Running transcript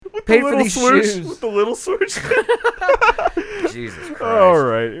paid for these shoes. With the little swoosh. Jesus Christ. All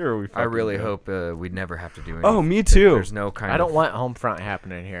right, here we. I really go. hope we'd never have to do anything. Oh, me too. There's no kind I of... don't want Homefront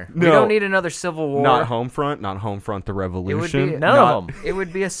happening here. We don't need another civil war. Not Homefront, the Revolution. None of them. It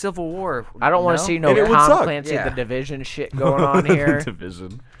would be a civil war. I don't want to see no And it would Tom suck. Clancy Yeah. The Division shit going on here.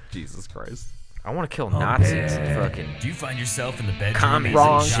 Division. Jesus Christ. I want to kill Nazis and fucking... Do you find yourself in the bedroom? Commies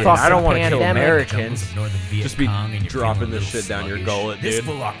Wrong and shit. fucking I don't want to kill pandemic. Americans. Just be dropping this shit down your gullet, This dude.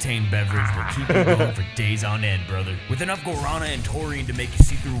 full-octane beverage will keep you going for days on end, brother. With enough guarana and taurine to make you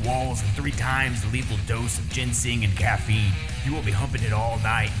see through walls and 3 times the lethal dose of ginseng and caffeine, you will be humping it all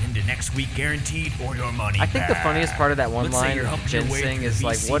night and into next week guaranteed or your money I think the back. funniest part of that one Let's say line you're of humping your way ginseng through is the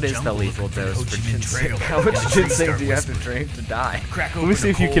like, BC what is the jungle lethal looking for dose Ho for Chi Minh ginseng? Trail. How much And the trees ginseng start do you have to whispering. drink to die? Crack Let me open see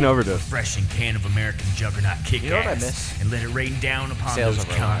a if you can cold, overdose. refreshing can of American Juggernaut kick You know what I ass miss? and let it rain down upon Sales those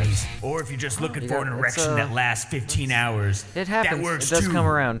of our commies. Or if you're just looking You for got- an it's, erection that lasts 15 hours, It happens. that works It does too. come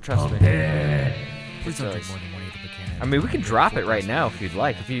around, trust me. Please don't drink more than 1/8 of a can. I mean, we can drop it right now if you'd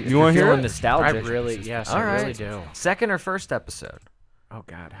like. If You you're wanna hear feeling it? nostalgic. I really, yes, All I right. really do. Second or first episode? Oh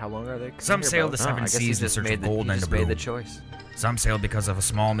God, how long are they? Some here, sail bro? the Oh, I seven guess seas you in just search made of the, gold you and just the made the blue. choice. Some sailed because of a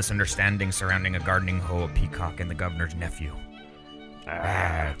small misunderstanding surrounding a gardening hoe, a peacock, and the governor's nephew.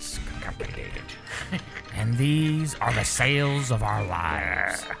 That's complicated. And these are the sails of our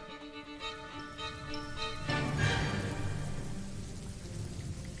lives.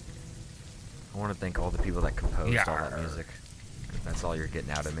 I want to thank all the people that composed all that Yarr. music. That's all you're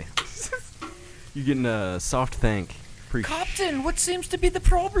getting out of me. You getting a soft thank. Captain, what seems to be the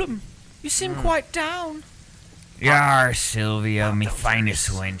problem? You seem quite down. Yar, Sylvia, me finest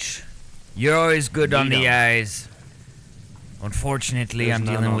wench. You're always good on the eyes. Unfortunately, There's I'm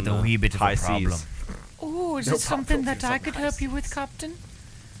none dealing on with a the wee bit of high a problem. seas. Oh, is No it something that problems I on could the help high you with, Captain?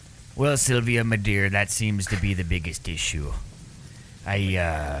 Well, Sylvia, my dear, that seems to be the biggest issue.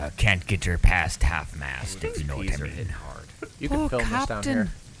 I can't get her past half-mast, if you know what I Peas are mean. hitting hard. You can film this down here.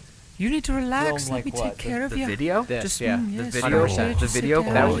 You need to relax. Film like what? The video? This, yeah. The Yes, video? 100%. The video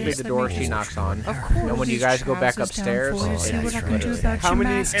That quality? would be the door she knocks on. Of course. And when you guys go back upstairs, How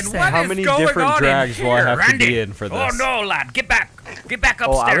many? And How many different drags will I have to be in for this? Oh no, lad, get back upstairs.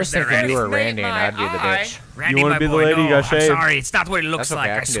 Oh, I was there, thinking Randy. you were Randy and I'd be the bitch. Randy, You wanna my be the boy, lady, you no, gotta shave? I'm sorry, it's not what it looks That's okay, like.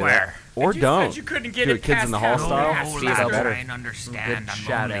 I I can do swear. Or don't. You couldn't get Do it it kids in the past hall half. style. Oh, See, lad, how better. try and understand. Good I'm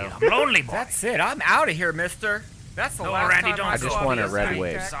shadow. lonely. I'm lonely, boy. That's it. I'm out of here, mister. That's the No, last Randy, time don't I I just saw want you a red like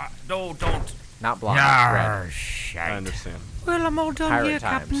wave. that. No, don't. Not blonde, Yar, red. I shite. understand. Well, I'm all done Pirate here,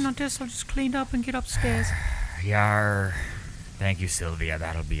 times. Captain. I guess I'll just clean up and get upstairs. Yar. Thank you, Sylvia.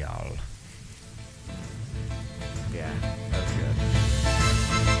 That'll be all. Yeah, that was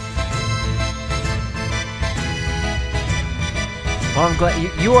good. Well, I'm glad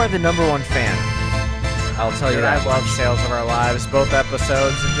you are the number one fan. I'll tell you Dude, that. I love Sales of Our Lives. Both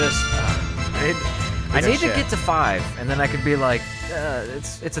episodes are just. I need to shit. get to 5, and then I could be like,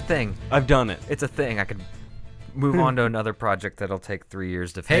 it's a thing. I've done it. It's a thing. I could move on to another project that'll take 3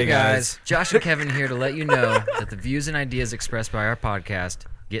 years to finish. Hey guys, Josh and Kevin here to let you know that the views and ideas expressed by our podcast,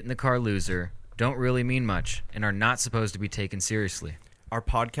 Get in the Car Loser, don't really mean much and are not supposed to be taken seriously. Our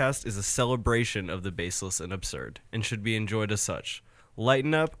podcast is a celebration of the baseless and absurd, and should be enjoyed as such.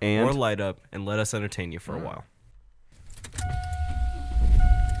 Lighten up or light up, and let us entertain you for a while.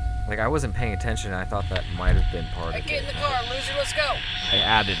 Like, I wasn't paying attention. I thought that might have been part of it. Get in the car, loser, let's go. I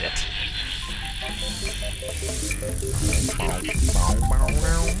added it.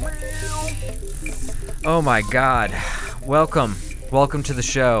 Oh my God. Welcome to the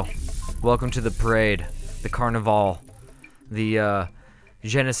show. Welcome to the parade, the carnival, the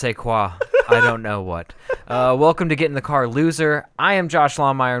je ne sais quoi. I don't know what. Welcome to Get in the Car Loser. I am Josh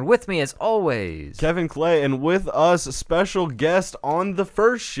Lawmeyer, and with me as always, Kevin Clay, and with us, special guest on the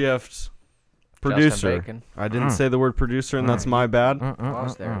first shift, producer. Bacon. I didn't say the word producer, and that's my bad.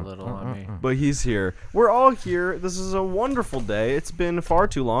 Lost there a little on me. But he's here. We're all here. This is a wonderful day. It's been far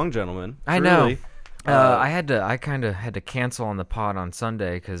too long, gentlemen. I know. Truly. I kind of had to cancel on the pod on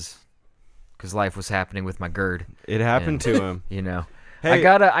Sunday because life was happening with my GERD. It happened to him. You know. Hey.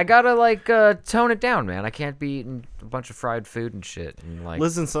 I gotta like tone it down, man. I can't be eating a bunch of fried food and shit. And like,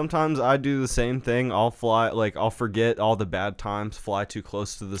 Listen, sometimes I do the same thing. I'll forget all the bad times, fly too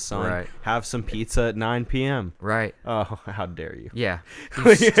close to the sun, Right. have some pizza at 9 p.m. right? Oh, how dare you. Yeah.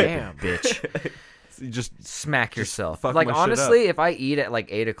 Damn. Bitch. You just Smack yourself. fuck Like, my shit honestly, if I eat at like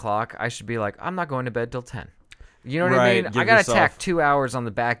 8 o'clock, I should be like, I'm not going to bed till 10. You know what I Right, mean? give I gotta yourself- tack 2 hours on the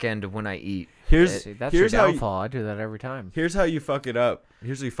back end of when I eat. here's See, that's your here's how you, downfall. I do that every time. here's how you fuck it up.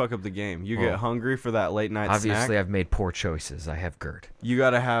 Here's how you fuck up the game. You get hungry for that late night Obviously, snack. I've made poor choices. I have GERD. You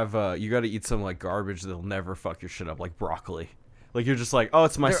gotta eat some like garbage that'll never fuck your shit up, like broccoli. Like you're just like, oh,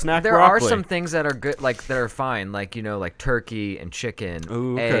 it's my snack There broccoli. are some things that are good, like that are fine, like like turkey and chicken.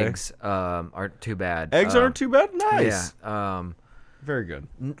 Ooh, okay. Eggs aren't too bad. Eggs aren't too bad. Nice. Yeah. Very good.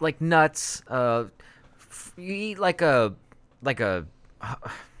 Like nuts. You eat like a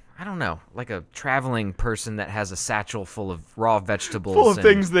I don't know, like a traveling person that has a satchel full of raw vegetables. Full of and-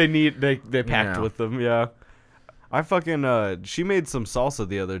 things they need. They packed know. with them. Yeah. I fucking she made some salsa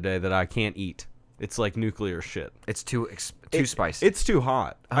the other day that I can't eat. It's like nuclear shit. It's too spicy. It's too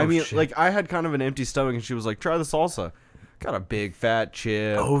hot. I Oh, mean, shit. like I had kind of an empty stomach, and she was like, "Try the salsa." Got a big fat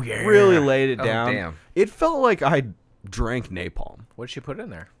chip. Oh, yeah. Really laid it Oh, down. damn. It felt like I drank napalm. What'd she put in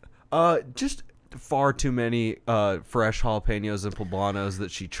there? Just far too many fresh jalapenos and poblanos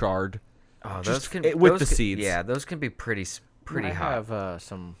that she charred. Oh, those just can with those the can- seeds. Yeah, those can be pretty I hot. have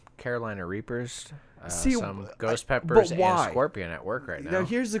some Carolina Reapers, See, some ghost but peppers, why? and scorpion at work right now. Now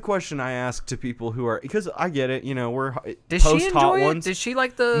here's the question I ask to people who are, because I get it, we're Did post she hot enjoy it? ones. Did she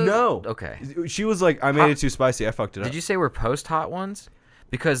like the? No. Okay. She was like, I made it too spicy. I fucked it up. Did you say we're post hot ones?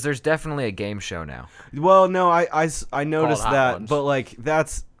 Because there's definitely a game show now. Well, no, I noticed Hot that, Ones. but like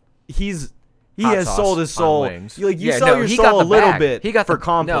he Hot has sauce sold his on soul. wings. Like you yeah, sell no, your he soul got the a little bag. bit He got for the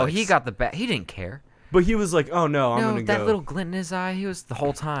complex. No, he got the bag. He didn't care. But he was like, oh no, I'm No, gonna that go. little glint in his eye. He was the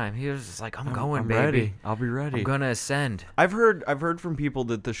whole time. He was just like, I'm going, I'm baby. ready. I'll be ready. I'm gonna ascend. I've heard from people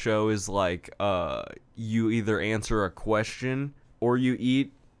that the show is like you either answer a question or you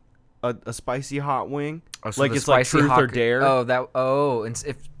eat a spicy hot wing. Oh, so like the it's like spicy truth hot- or dare. And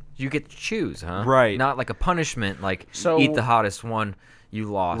if you get to choose, huh? Right. Not like a punishment, like So- eat the hottest one. You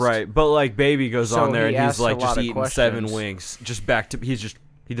lost. Right, but like baby goes So on there he and he's asks a like just lot of eating 7 questions. wings. Just back to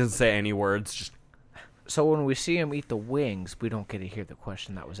he doesn't say any words. Just So when we see him eat the wings, we don't get to hear the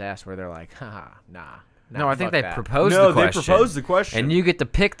question that was asked, where they're like, haha, nah. No, I think fuck they that. proposed no, the question. they proposed the question. And you get to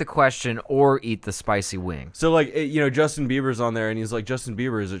pick the question or eat the spicy wing. So like Justin Bieber's on there and he's like, Justin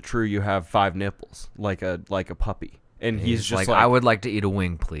Bieber, is it true you have 5 nipples like a puppy? And he's just like, I would like to eat a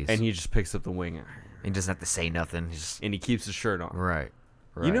wing, please. and he just picks up the wing He doesn't have to say nothing. He's just, and he keeps his shirt on. right.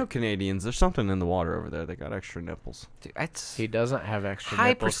 You know Canadians, there's something in the water over there. They got extra nipples. Dude, it's He doesn't have extra High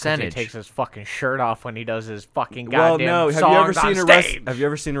nipples 'cause percentage. He takes his fucking shirt off when he does his fucking Well, goddamn no. Have songs you ever seen on Arrested? stage. Have you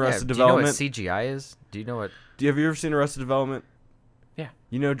ever seen Arrested Do you know what Development? CGI is? Do you know what? Have you ever seen Arrested Development? Yeah.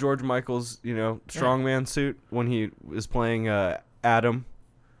 You know George Michael's, strongman suit when he is playing Adam.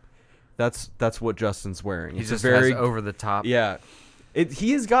 That's what Justin's wearing. He It's just a very has over the top. yeah.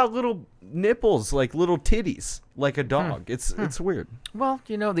 He has got little nipples, like little titties, like a dog. It's weird. Well,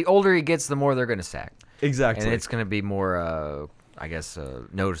 the older he gets, the more they're gonna sack, Exactly. and it's gonna be more, I guess,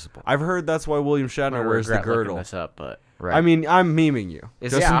 noticeable. I've heard that's why William I'm Shatner gonna wears the regret looking girdle. this up, but Right. I mean, I'm memeing you.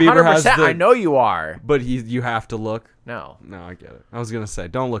 Is- Justin yeah, Bieber has 100%. the. I know you are. But you have to look. No. No, I get it. I was gonna say,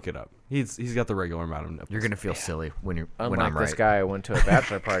 don't look it up. He's got the regular amount of nipples. You're gonna feel silly when Unlike I'm this right. guy I went to a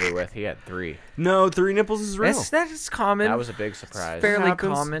bachelor party with, he had 3. No, 3 nipples is real. That's common. That was a big surprise. fairly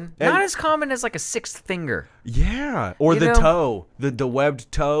happens. common. And- Not as common as like a 6th finger. Yeah, or You the know- toe, the webbed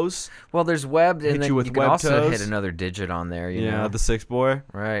toes. Well, there's webbed, and Hit then you you, with can webbed also toes. hit another digit on there. You Yeah, know? the 6 boy,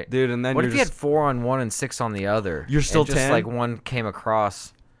 right, dude. And then what you're if you had just, 4 on one and 6 on the other? You're still and just 10? like one came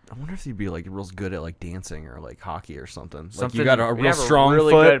across. I wonder if you'd be like real good at like dancing or like hockey or something. Like Something- you got a you real have a strong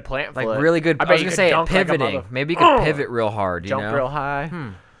really foot. good plant Like foot. really good. I I, bet was you gonna could say dunk like a pivoting. mother- Maybe you could pivot real hard. Jump you know? real high.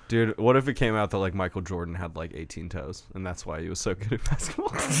 Dude, what if it came out that like Michael Jordan had like 18 toes and that's why he was so good at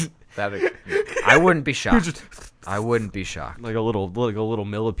basketball? That I wouldn't be shocked. I wouldn't be shocked. like a little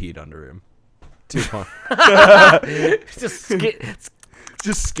millipede under him. Too fun. Just skid.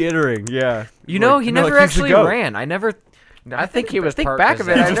 Just skittering, yeah. You know, Like- he no, never like he's the actually goat. ran. I think he was Think Park back of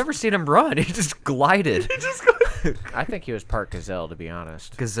it. Gazelle. I've never seen him run. He just glided. I think he was Park Gazelle, to be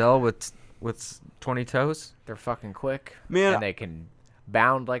honest. Gazelle with 20 toes. They're fucking quick. Man, and they can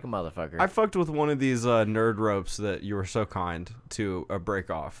bound like a motherfucker. I fucked with one of these nerd ropes that you were so kind to break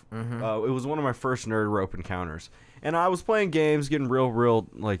off. Mm-hmm. It was one of my first nerd rope encounters, and I was playing games, getting real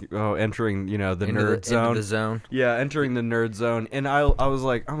like entering the Into nerd zone. Into the zone. Yeah, entering the nerd zone, and I was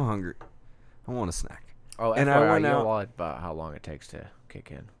like, I'm hungry, I want a snack. oh, and FYI, I went you know out- what about how long it takes to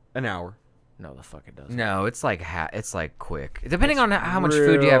kick in. An hour. No, the fuck it doesn't. No, it's like quick. Depending on how much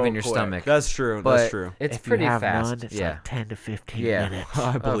food you have in real your quick. stomach. That's true. but That's true. It's If you pretty have fast. none, it's yeah. like 10 to 15 Yeah. minutes.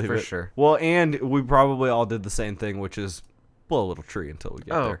 I believe for it. sure. Well, and we probably all did the same thing, which is blow a little tree until we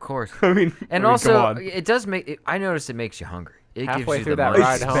get Oh, there. of course. I mean, And come also, on. it does make. I noticed it makes you hungry. It gives Halfway you through the that munchies.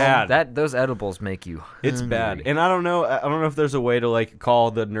 ride It's home, bad. Those edibles make you. It's bad, hungry. and I don't know if there's a way to like call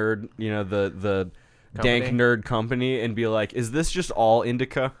the nerd, the dank Company? nerd company, and be like, is this just all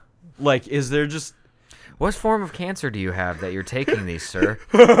indica? Like, is there just What form of cancer do you have that you're taking these, sir?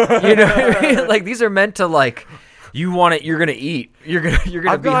 You know what I mean? Like these are meant to like You want it, you're gonna eat. You're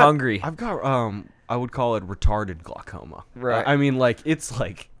gonna be hungry. I've got I would call it retarded glaucoma. Right. I mean, like it's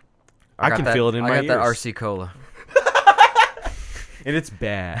like I got can that- feel it in my I got that ears. RC Cola. And it's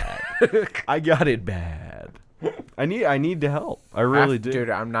bad. I got it bad. I need to help. I really do. Dude,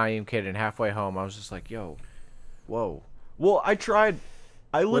 I'm not even kidding. Halfway home, I was just like, yo, whoa. Well, I tried.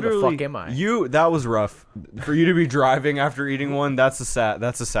 I the literally. fuck am I? That was rough. For you to be driving after eating one, that's a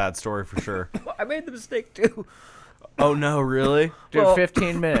sad story for sure. I made the mistake too. Oh no, really? Dude, Well-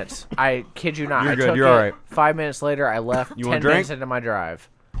 15 minutes. I kid you not. You're I good, took you're it. all right. 5 minutes later, I left. You 10 want a drink? minutes into my drive.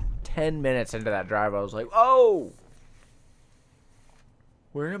 10 minutes into that drive, I was like, oh.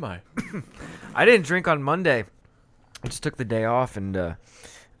 Where am I? I didn't drink on Monday. I just took the day off, and that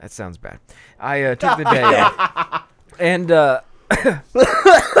sounds bad. I took the day off, and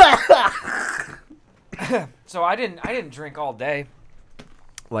so I didn't drink all day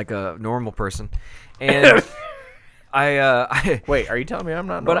like a normal person, and I Wait, are you telling me I'm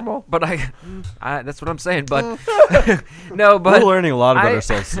not but normal? but I that's what I'm saying, but no, but We're learning a lot about I-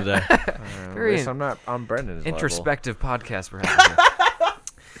 ourselves today. very I'm not on Brendan's introspective podcast we're having here.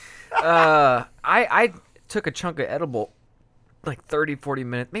 I took a chunk of edible like 30-40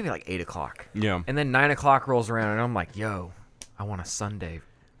 minutes, maybe like 8 o'clock. Yeah. And then 9 o'clock rolls around, and I'm like, yo, I want a sundae.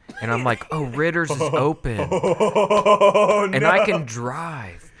 And I'm like, oh, Ritter's is open. And I can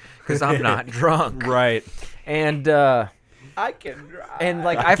drive because I'm not drunk. Right. And I can drive. and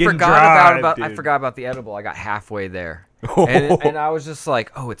like I I can forgot drive, about I dude. forgot about the edible. I got halfway there. And I was just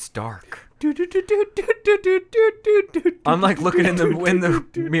like, oh, it's dark. I'm like looking in the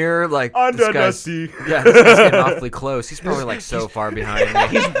mirror like this guy's, yeah, this guy's getting awfully close. He's probably like so far behind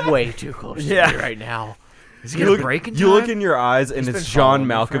me. He's way too close to me right now. Is he gonna break in time? You look in your eyes, and He's it's been John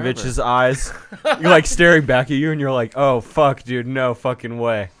following me Malkovich's eyes. You're like staring back at you, and you're like, "Oh fuck, dude, no fucking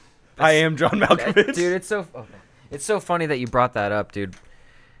way." I am John Malkovich. Dude, it's so funny that you brought that up, dude.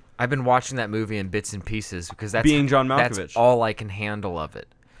 I've been watching that movie in bits and pieces because that's Being John That's Malkovich. all I can handle of it.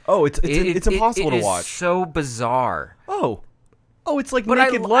 Oh, it's impossible it to is watch. so bizarre. Oh, it's like But I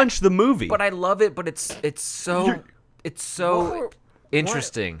Naked li- Lunch, the movie. But I love it. But it's so What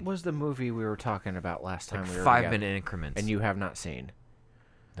interesting. What was the movie we were talking about last time we were 5 together? minute increments. And you have not seen?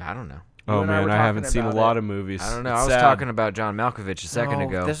 I don't know. You oh and I man, were I haven't talking seen a about lot it. of movies. I don't know. It's I was sad. talking about John Malkovich a second No,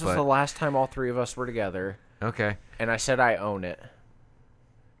 ago. This was but, the last time all three of us were together, okay. and I said I own it,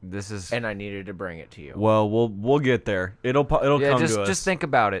 This is and I needed to bring it to you. Well, we'll get there. It'll yeah. come Just to us. just think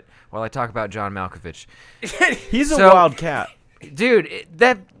about it while I talk about John Malkovich. He's a So- wild cat. Dude,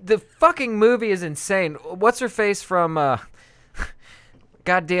 the fucking movie is insane. What's her face from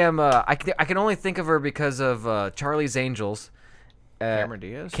goddamn I can only think of her because of Charlie's Angels. Cameron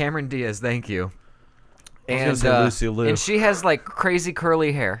Diaz? Cameron Diaz, thank you. I was And gonna say Lucy Liu. and she has like crazy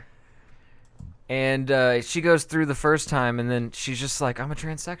curly hair. And she goes through the first time and then she's just like, I'm a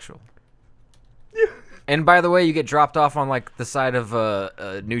transsexual. And by the way, you get dropped off on like the side of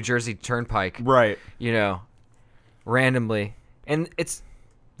a New Jersey Turnpike, Right. you know, randomly, and it's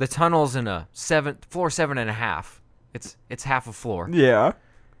the tunnel's in a floor 7.5. It's half a floor. Yeah.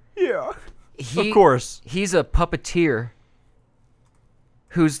 Yeah. He, Of course. he's a puppeteer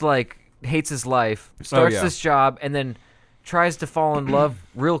who's like hates his life, starts yeah. this job, and then tries to fall in love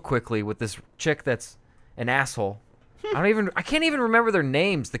real quickly with this chick that's an asshole. I can't even remember their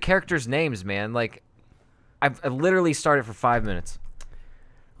names, the characters' names, man. Like, I literally started for 5 minutes.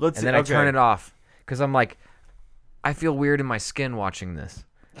 Let's And then I turn it off because I'm like, I feel weird in my skin watching this.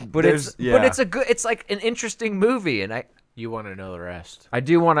 But it's like an interesting movie, and You want to know the rest. I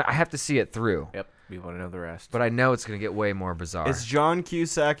do want to. I have to see it through, Yep, you want to know the rest. but I know it's gonna get way more bizarre. It's John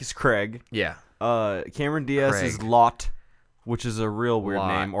Cusack is Craig. Yeah, Cameron Diaz is Craig. Lot, which is a real weird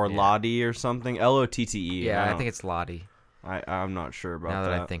Lot, name, or yeah. Lottie or something. Lotte. yeah. I think it's Lottie. I'm not sure about Now that.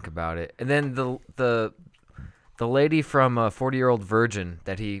 that I think about it, and then the lady from 40-Year-Old Virgin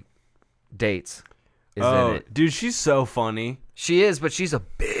that he dates is in it. Dude, she's so funny. She is, but she's a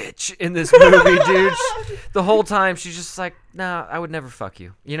bitch in this movie, dude. The whole time she's just like, nah, I would never fuck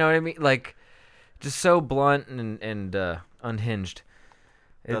you. You know what I mean? Like, just so blunt and unhinged.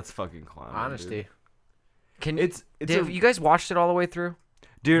 That's fucking clown. Honesty. Can It's have you guys watched it all the way through?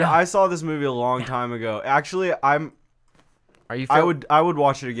 dude. I saw this movie a long time ago. Actually, Are you? I would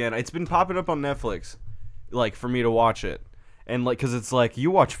watch it again. It's been popping up on Netflix, like for me to watch it, and like because it's like you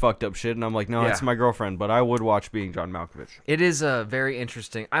watch fucked up shit, and I'm like, no, Yeah. it's my girlfriend, but I would watch Being John Malkovich. It is very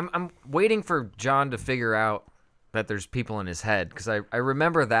interesting. I'm waiting for John to figure out that there's people in his head because I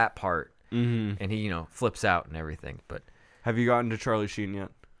remember that part, and he flips out and everything. But Have you gotten to Charlie Sheen yet?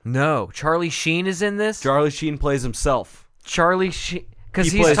 no, Charlie Sheen is in this. Charlie Sheen plays himself. Charlie Sheen.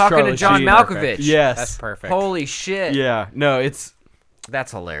 Because He he's plays talking Charlie to John Sheen. Malkovich. Yes. That's perfect. Holy shit. Yeah. No, it's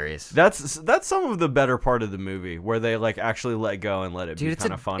That's hilarious. that's some of the better part of the movie where they like actually let go and let it Dude, be it's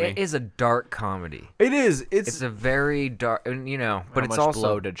kind of funny. it is a dark comedy. It is. It's a very dark, but How it's much also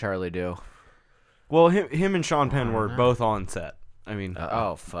blow did Charlie do? well, him and Sean Penn were both on set. I mean,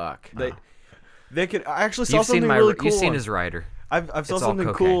 Oh fuck. they could. I actually saw you've something seen my really cool. you've seen on- his writer. I've saw It's all something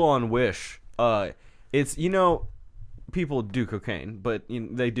cocaine. cool on Wish. It's people do cocaine, but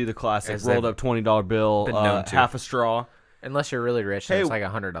they do the classic As rolled they've up $20 bill, been known to. half a straw. Unless you're really rich, then Hey, it's like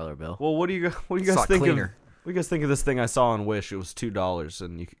 $100 bill. Well, what do you It's a guys lot think cleaner. of? What do you guys think of this thing I saw on Wish? It was $2,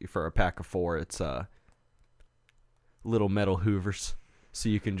 and for a pack of 4, it's little metal Hoovers, so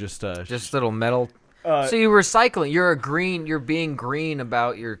you can just Little metal. So you're recycling. You're being green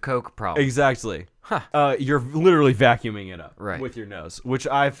about your Coke problem. exactly. You're literally vacuuming it up Right. with your nose, which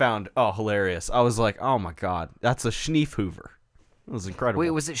I found hilarious. I was like, oh my god, that's a Schneef Hoover. It was incredible.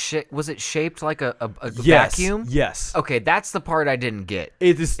 Wait, was it shaped like a yes, vacuum? Yes. Okay, that's the part I didn't get.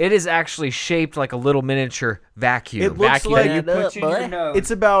 It is. It is actually shaped like a little miniature vacuum. It looks Vacuum like that up, boy.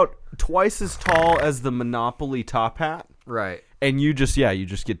 it's about twice as tall as the Monopoly top hat, Right. and you just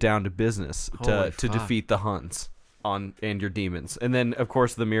get down to business Holy to fuck. defeat the Huns and your demons, and then of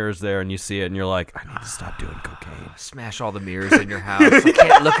course the mirror's there, and you see it, and you're like, I need to stop doing cocaine. Smash all the mirrors in your house. I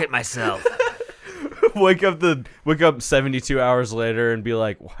can't look at myself. wake up 72 hours later and be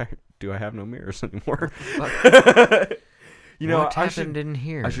like, why do I have no mirrors anymore? You know, What I happened in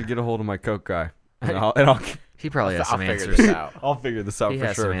here? I should get a hold of my coke guy, and I'll He probably has I'll some figure answers. this out. I'll figure this out He for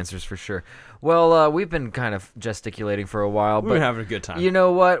has sure. some answers for sure. Well, we've been kind of gesticulating for a while, We've but been having a good time. you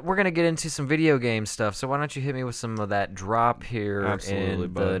know what? We're gonna get into some video game stuff. So why don't you hit me with some of that drop here Absolutely, in the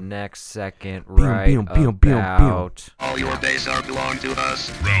bud. next second, Boom, right boom, boom, boom, boom. about. All your days are belong to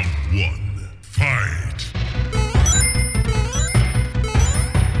us. Round 1. Fight.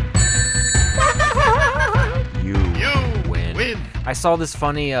 You win. I saw this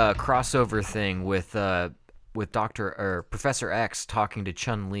funny crossover thing with Professor X talking to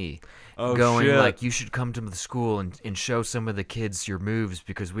Chun-Li, Oh, going shit. like, you should come to the school and show some of the kids your moves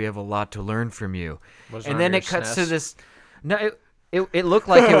because we have a lot to learn from you. Was it And on then your it cuts to SNES? this. No, it looked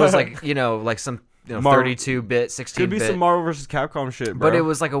like it was like like some Mar- 32-bit, 16-bit. Could be some Marvel vs. Capcom shit, bro. But it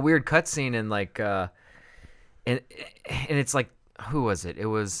was like a weird cutscene and like and it's like, who was it? It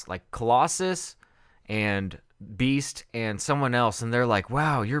was like Colossus and Beast and someone else, and they're like,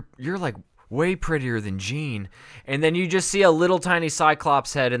 wow, you're like way prettier than Jean. And then you just see a little tiny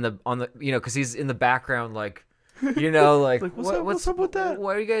Cyclops head on the because he's in the background, like like, Like, what's up with that?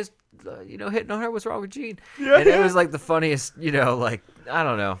 Why are you guys hitting on her? What's wrong with Jean? And it was like the funniest, like, I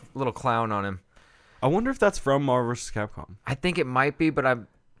don't know, little clown on him. I wonder if that's from Marvel vs. Capcom. I think it might be, but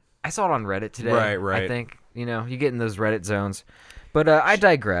I saw it on Reddit today. Right. I think you get in those Reddit zones, but I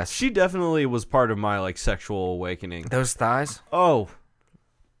digress. She definitely was part of my like sexual awakening. Those thighs,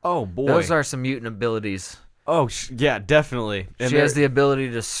 Oh boy. those are some mutant abilities. Yeah, definitely. And She has the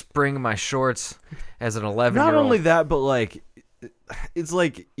ability to spring my shorts as an 11-year-old. not only that, but like it's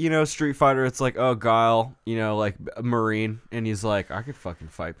like Street Fighter. It's like Guile, like a Marine, and he's like, I could fucking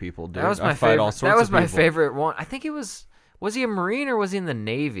fight people, dude. that was I my fight favorite. all sorts That was of my people. favorite one. I think it was. Was he a Marine or was he in the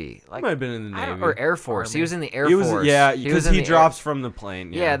Navy? Like, Might have been in the I don't- Navy. or Air Force. He was in the Air He was, Force. yeah, was because in he the drops from the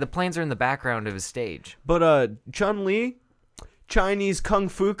plane. Yeah, the planes are in the background of his stage. But Chun-Li, Chinese kung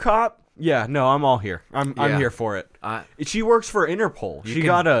fu cop. Yeah, no, I'm all here. I'm Yeah. here for it. Uh, She works for Interpol. you She can-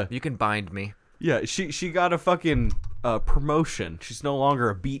 got a You can bind me. she got a fucking promotion. She's no longer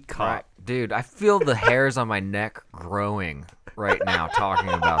a beat cop. Right. Dude, I feel the hairs on my neck growing right now talking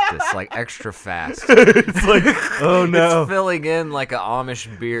about this, like extra fast. It's like, oh no. It's filling in like an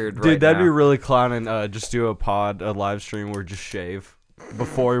Amish beard right Dude, that'd now. be really clowning. Just do a live stream where we just shave.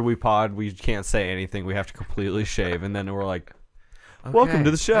 Before we pod, we can't say anything. We have to completely shave, and then we're like, "Welcome Okay.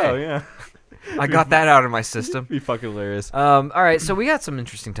 to the show." Hey. Yeah, I got that out of my system. be fucking hilarious. All right, so we got some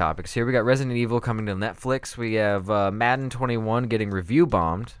interesting topics here. We got Resident Evil coming to Netflix. We have Madden 21 getting review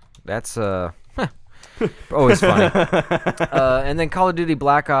bombed. That's always funny. And then Call of Duty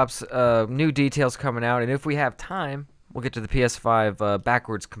Black Ops, new details coming out. And if we have time, we'll get to the PS5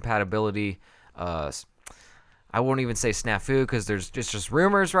 backwards compatibility. I won't even say snafu because it's just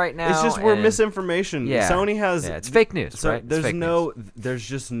rumors right now. It's just we're and- misinformation. Yeah. Sony has. Yeah, it's fake news, So right? It's there's fake there's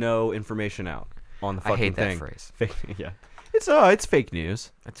just no information out on the I fucking hate that thing. phrase. Fake, yeah, it's fake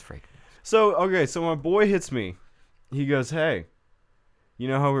news. That's fake news. So okay, so my boy hits me. He goes, "Hey, you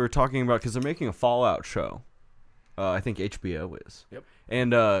know how we were talking about because they're making a Fallout show? I think HBO is. Yep.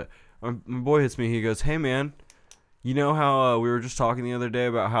 And my boy hits me. He goes, "Hey man, you know how we were just talking the other day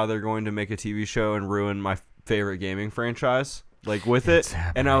about how they're going to make a TV show and ruin my favorite gaming franchise, like with it,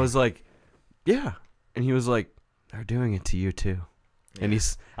 and I was like, yeah, and he was like, they're doing it to you too, and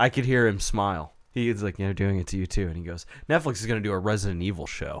I could hear him smile. He was like, yeah, they're doing it to you too, and he goes, Netflix is gonna do a Resident Evil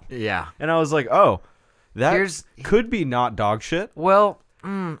show, Yeah. and I was like, oh, that could be not dog shit, Well,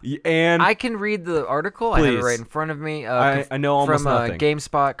 and I can read the article. I have it Please. right in front of me. I know almost from nothing.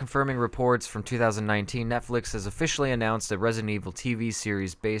 GameSpot confirming reports from 2019. Netflix has officially announced a Resident Evil TV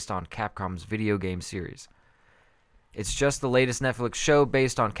series based on Capcom's video game series. It's just the latest Netflix show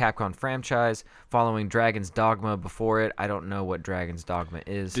based on Capcom franchise, following Dragon's Dogma before it. I don't know what Dragon's Dogma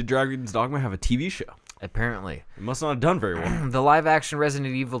is. Did Dragon's Dogma have a TV show? Apparently. It must not have done very well. The live-action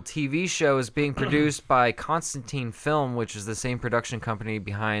Resident Evil TV show is being produced by Constantine Film, which is the same production company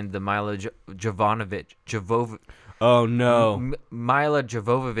behind the Mila Jovovich's Oh no, Mila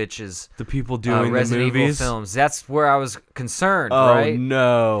Jovovich's the people doing the Resident movies. Evil films. That's where I was concerned, Oh right?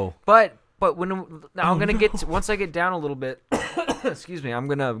 no. But when now I'm gonna get to, once I get down a little bit, excuse me, I'm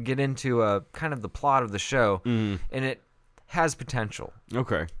gonna get into kind of the plot of the show, and it has potential.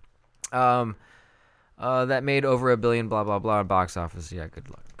 Okay. That made over $1 billion, blah blah blah, box office. Yeah, good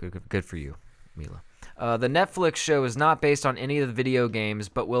luck, good for you, Mila. The Netflix show is not based on any of the video games,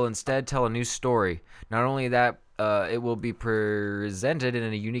 but will instead tell a new story. Not only that, it will be presented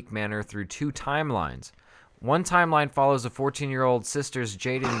in a unique manner through 2 timelines. One timeline follows the 14-year-old sisters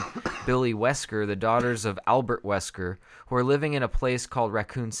Jade and Billy Wesker, the daughters of Albert Wesker, who are living in a place called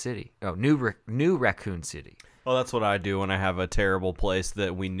Raccoon City. Oh, New Raccoon City. Well, that's what I do when I have a terrible place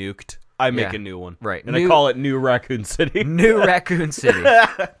that we nuked. I make Yeah, a new one. right. And I call it New Raccoon City. New Raccoon City.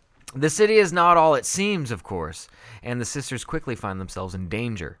 The city is not all it seems, of course, and the sisters quickly find themselves in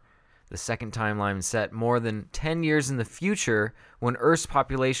danger. The second timeline is set more than 10 years in the future, when Earth's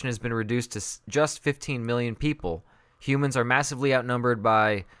population has been reduced to just 15 million people. Humans are massively outnumbered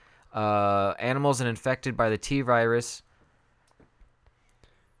by animals and infected by the T-virus.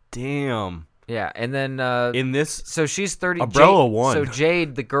 Damn. Yeah, and then In this... so she's 30. Umbrella Jade, won. So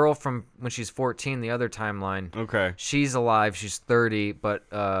Jade, the girl from when she's 14, the other timeline. Okay. She's alive. She's 30, but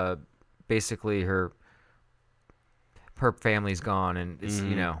basically her family's gone, and it's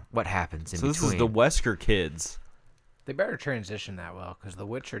what happens in So between. this is the Wesker kids. They better transition that well, because The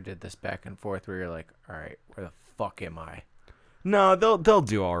Witcher did this back and forth where you're like, all right, where the fuck am I? No, they'll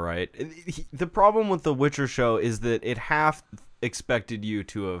do all right. The problem with the Witcher show is that it half expected you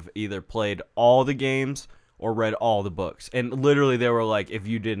to have either played all the games or read all the books, and literally they were like, if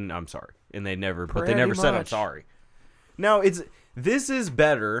you didn't, I'm sorry, and they never said I'm sorry. Now this is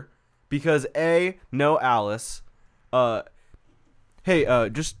better because no Alice.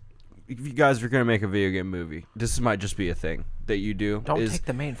 Just if you guys are gonna make a video game movie, this might just be a thing that you do. Don't take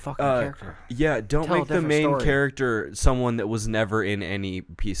the main fucking character. Yeah, don't Tell a make the different main story. character someone that was never in any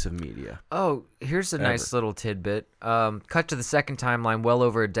piece of media. Oh, here's a nice little tidbit. Cut to the second timeline, well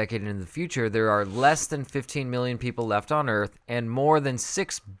over a decade into the future, there are less than 15 million people left on Earth, and more than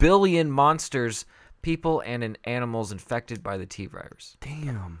 6 billion monsters, people, and animals infected by the T-virus.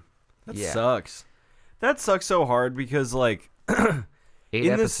 Damn, that Yeah. sucks. That sucks so hard because like 8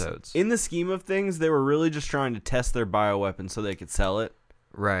 episodes. in the scheme of things, they were really just trying to test their bioweapon so they could sell it,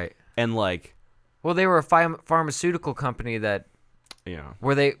 Right. and like, Well, they were a pharmaceutical company that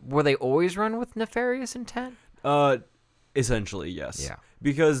were they always run with nefarious intent? essentially yes. Yeah.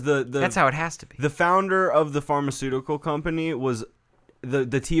 Because the That's how it has to be. the founder of the pharmaceutical company was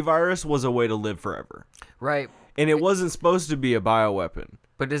the T-virus was a way to live forever, Right. and it wasn't supposed to be a bioweapon.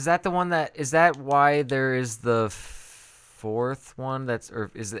 But is that the one is that why there is the fourth one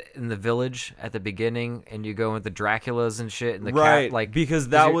is it in the village at the beginning, and you go with the Draculas and shit, and the Right, cat, like, because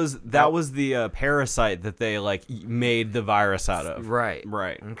that was the parasite that they like made the virus out of. Right.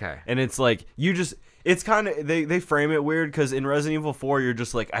 Okay. And it's like it's kind of they frame it weird because in Resident Evil 4 you're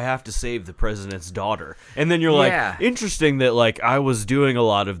just like, I have to save the president's daughter, and then you're Yeah. like, interesting that like I was doing a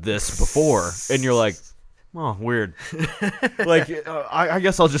lot of this before, and you're like, oh, weird. Like I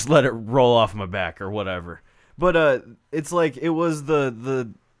guess I'll just let it roll off my back or whatever. But it's like it was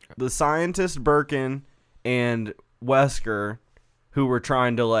the scientist Birkin and Wesker who were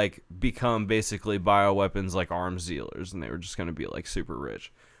trying to like become basically bioweapons like arms dealers, and they were just going to be like super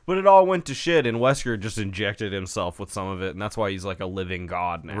rich. But it all went to shit, and Wesker just injected himself with some of it, and that's why he's like a living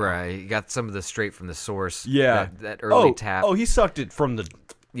god now. Right. You got some of the straight from the source. Yeah. That early tap. Oh, he sucked it from the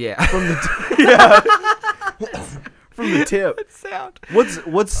yeah. from the tip.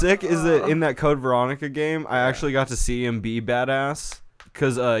 What's sick is that in that Code Veronica game, I actually got to see him be badass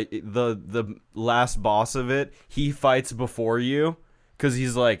because the last boss of it, he fights before you because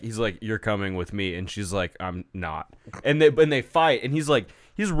he's like you're coming with me, and she's like, I'm not, and they fight, and he's like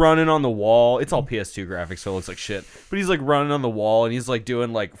He's running on the wall. It's all PS2 graphics, so it looks like shit. But he's like running on the wall, and he's like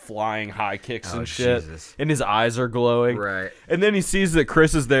doing like flying high kicks and shit. Jesus. And his eyes are glowing. Right. And then he sees that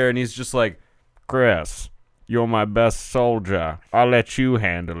Chris is there, and he's just like, Chris, you're my best soldier. I'll let you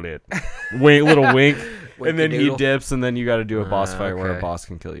handle it. Wink, little wink. And then he Winky-doodle. dips, and then you got to do a boss fight where a okay. boss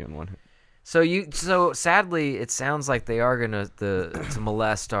can kill you in one hit. So sadly, it sounds like they are gonna to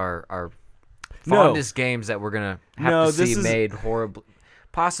molest our No. fondest games that we're gonna have No, to this see is- made horribly,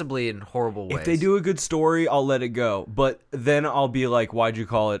 possibly in horrible ways. If they do a good story, I'll let it go. But then I'll be like, why'd you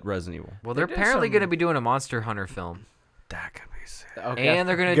call it Resident Evil? well, they're did apparently some- gonna be doing a Monster Hunter film, That could be sick. Okay. and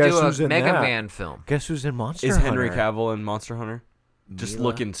they're gonna Guess do who's a in Mega that? Man film. Guess who's in Monster Is Hunter? Henry Cavill in Monster Hunter? Just Mila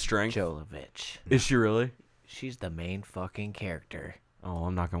looking strength. Jovovich. Is she really? She's the main fucking character. Oh,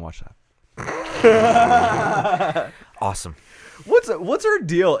 I'm not gonna watch that. Awesome. What's her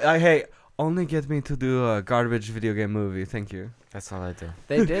deal? Hey, only get me to do a garbage video game movie. Thank you. That's all I do.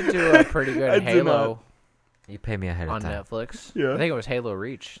 They did do a pretty I good did Halo You pay me ahead of on time. Netflix. Yeah. I think it was Halo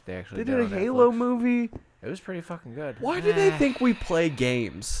Reach. They actually They did a on Halo Netflix. movie. It was pretty fucking good. Why do they think we play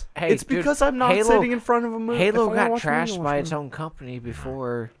games? Hey, it's dude, because I'm not Halo- sitting in front of a movie. Halo If I got wanna watch a movie, trashed I'll by watch its a own company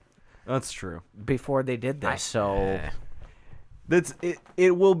before That's true. they did this. So That's it.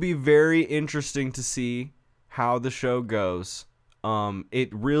 It will be very interesting to see how the show goes. It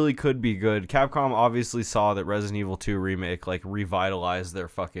really could be good. Capcom obviously saw that Resident Evil 2 remake like revitalized their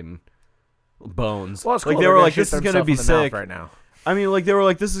fucking bones. well, it's like cool. they They're were gonna like, shoot this is gonna themselves be in the mouth sick. right now. I mean, like they were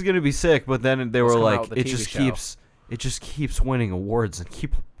like, this is gonna be sick, but then they Let's were come out like, with a it TV just show. keeps winning awards and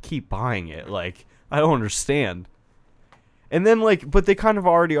keep buying it. Like I don't understand. And then like, but they kind of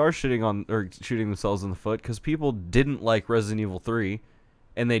already are shooting themselves in the foot because people didn't like Resident Evil 3,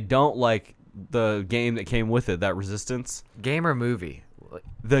 and they don't like the game that came with it, that Resistance, Game or movie?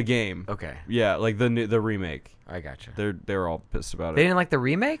 the game. Okay, Yeah, like the remake. I gotcha. They're all pissed about They it. didn't like the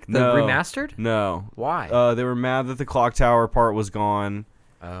remake, the No. remastered. No. Why? They were mad that the clock tower part was gone.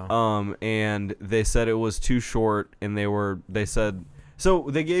 Oh. And they said it was too short, and they said so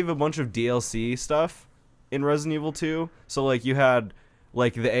they gave a bunch of DLC stuff in Resident Evil 2. So like you had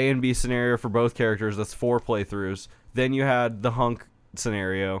like the A and B scenario for both characters, that's 4 playthroughs. Then you had the hunk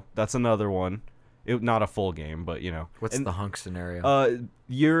scenario, that's another one. Not a full game, but you know. What's And, the hunk scenario?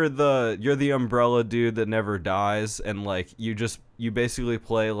 you're the umbrella dude that never dies, and like you basically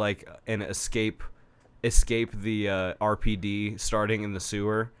play like an escape the RPD starting in the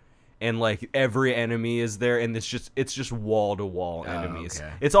sewer, and like every enemy is there, and it's just wall to wall enemies.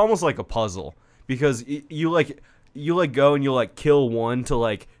 okay. It's almost like a puzzle because you go and you like kill one to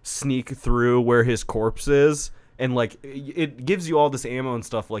like sneak through where his corpse is, and like it gives you all this ammo and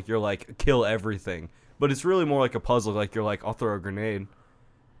stuff, like you're like kill everything, but it's really more like a puzzle. Like you're like, I'll throw a grenade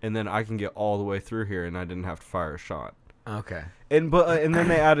and then I can get all the way through here and I didn't have to fire a shot. Okay. And then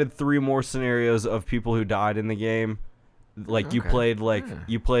they added 3 more scenarios of people who died in the game. Like you played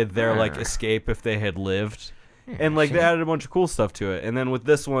their like escape if they had lived. And like they added a bunch of cool stuff to it. And then with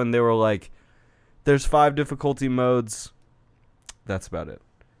this one they were like, there's 5 difficulty modes. That's about it.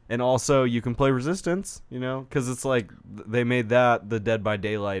 And also you can play Resistance, you know, because it's like they made that the Dead by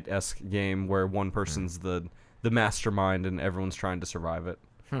Daylight-esque game where one person's the mastermind and everyone's trying to survive it.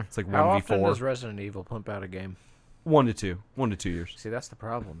 It's like 1v4. How often does Resident Evil pump out a game? 1 to 2 years. See, that's the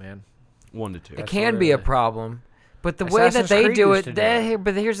problem, man. 1 to 2. It can be a problem, but the way that Assassin's they Creed do used it, to do it.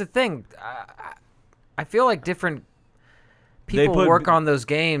 but here's the thing. I feel like different people put- work on those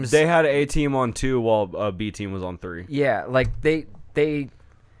games. They had A team on 2 while B team was on 3. Yeah, like they.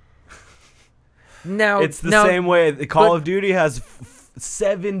 Now It's the now, same way. The Call but- of Duty has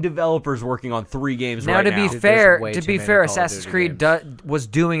 7 developers working on 3 games Now right to now. be Dude, fair, there's way too many Call of Assassin's Duty Creed was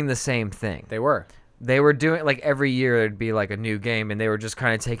doing the same thing. They were. They were doing like every year there'd be like a new game, and they were just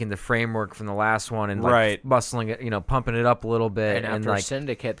kind of taking the framework from the last one and like Right. bustling it, pumping it up a little bit, And and after like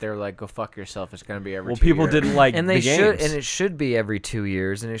Syndicate, they're like, "Go fuck yourself." It's gonna be every. Well, 2 people years. didn't like and the they should, games. and it should be every 2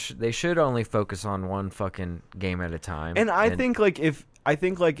 years, and they should only focus on one fucking game at a time. And I think like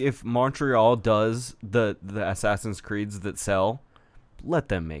if Montreal does the Assassin's Creeds that sell, let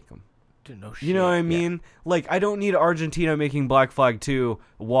them make them. Dude, no You know what I mean? Like I don't need Argentina making Black Flag 2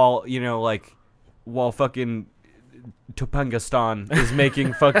 while fucking Tupangastan is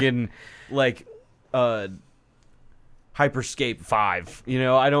making fucking like Hyperscape 5. You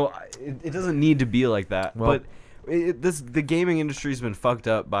know, I don't. It doesn't need to be like that. Well- But the gaming industry's been fucked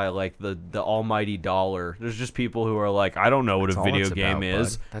up by like the almighty dollar. There's just people who are like, I don't know what That's a all video it's game about,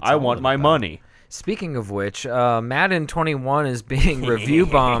 is. bud. That's I all want it's my about. money. Speaking of which, Madden 21 is being review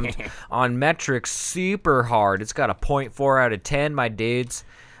bombed on metrics super hard. It's got a 0.4 out of 10, my dudes.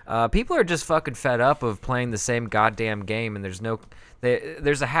 People are just fucking fed up of playing the same goddamn game, and there's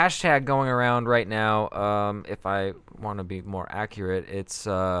a hashtag going around right now. If I want to be more accurate, it's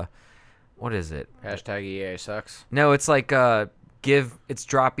what is it? Hashtag EA sucks. No, it's like it's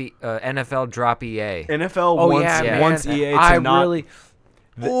NFL drop EA. NFL Oh, wants, yeah, man. wants EA to I not. really.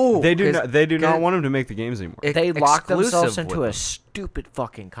 Ooh, They do 'cause- not. They do not cause- want them to make the games anymore. They locked themselves Exclusive into with a them. stupid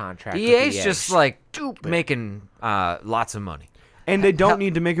fucking contract. with EA's EA. just like making lots of money. And they don't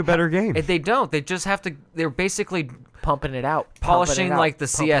need to make a better game. They don't. They just have to. They're basically pumping it out, polishing pumping it out, like the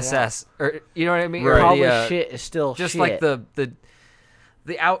pumping it out. CSS, or you know what I mean? Right. Or Polished the, shit is still just shit. like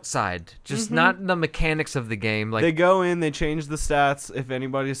the outside, just not the mechanics of the game. Like They go in, they change the stats. If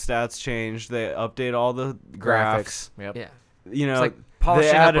anybody's stats change, they update all the graphs. Yep. yeah, You know, like they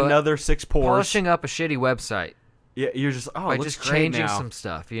polishing add up another 6 pores. polishing up a shitty website Yeah, you're just by it looks just great changing now. some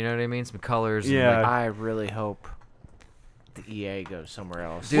stuff. You know what I mean? Some colors. and, Yeah. like, I really hope the EA goes somewhere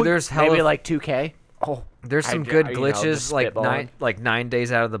else. Dude, there's maybe hella- like 2K. Oh, there's some I- good you know, glitches. just Like spitballing. 9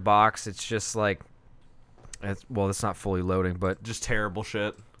 days out of the box, it's just like, it's not fully loading, but Just terrible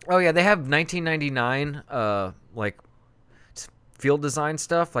shit. oh yeah, they have 1999 like field design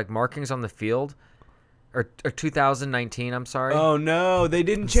stuff, like markings on the field, or 2019. I'm sorry. Oh no, they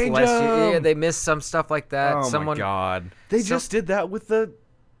didn't change Celestia- them. Yeah, they missed some stuff like that. Oh Someone, my god, they some- just did that with the.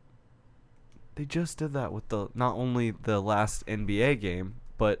 They just did that with the not only the last NBA game,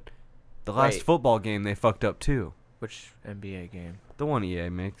 but the last Wait. football game they fucked up too. Which NBA game? The one EA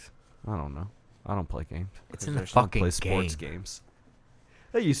makes. I don't know. I don't play games. It's in the I don't fucking play sports game. games.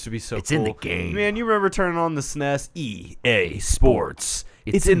 That used to be so It's cool. in the game. Man, you remember turning on the SNES? EA Sports.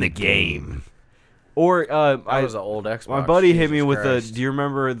 It's in the game. Or That was an old Xbox. my buddy hit me Jesus with Christ. do you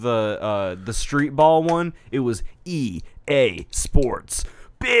remember the street ball one? It was EA Sports.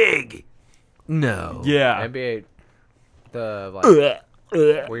 Big. No. Yeah. NBA. The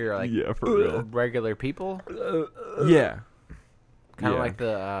like where you're like Yeah, for real. regular people, Yeah. kind of Yeah. like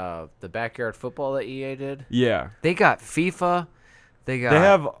the backyard football that EA did. Yeah. They got FIFA. They got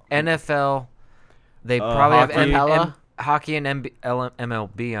have- NFL. They probably have hockey. Rapella? hockey and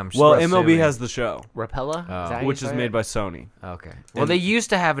MLB. I'm Well, assuming. MLB has the show, Rapella, which is made by Sony. Okay. Well, they used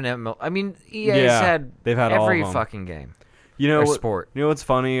to have an MLB. I mean, EA's Yeah, had they've had all of every them. fucking game. You know Or what, sport. You know what's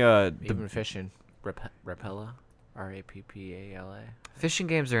funny? Even fishing. Rapella, Rappala. Fishing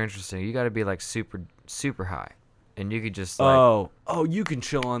games are interesting. You got to be like super high, and you could just like. Oh, you can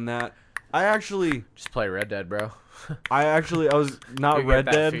chill on that. I actually Just play Red Dead, bro. I was not You Red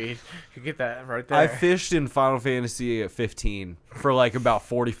get that Dead. feed. You get that right there. I fished in Final Fantasy at 15 for like about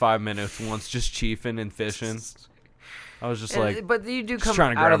 45 minutes once, just chiefing and fishing. I was just like, but you do just come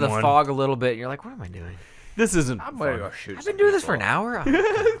trying to out of grab the one. fog a little bit, and you're like, "What am I doing? this isn't I'm gonna fun. go shoot. I've been doing this for an hour." Oh, God. All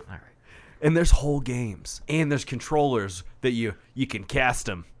right. And there's whole games, and there's controllers that you can cast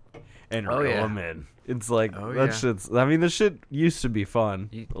them and Oh, reel yeah. them in. It's like Oh, that yeah. shit's. I mean, this shit used to be fun.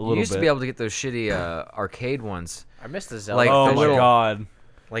 You a little used bit. to be able to get those shitty arcade ones, I missed the Zelda. Like, Oh the my little- god!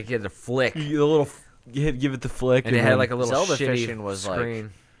 like you had to flick, The little give it the flick, and it had like a little Zelda shitty fishing was, like,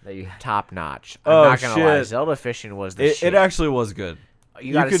 screen that you. top notch. I'm Oh, not gonna lie. shit. Zelda fishing was the It shit. actually was good.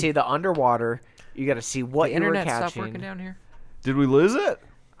 You got to could- see the underwater. You got to see what The you were internet stopped catching. working down here. Did we lose it?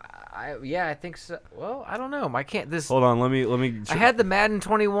 Yeah, I think so. Well, I don't know. I can't. This Hold on, let me. I had the Madden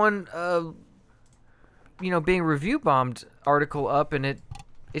 21, being review bombed article up, and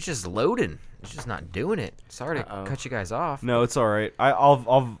it's just loading. It's just not doing it. Sorry to Uh-oh. cut you guys off. No, it's all right.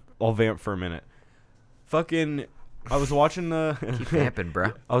 I'll vamp for a minute. Fucking, I was watching Keep vamping,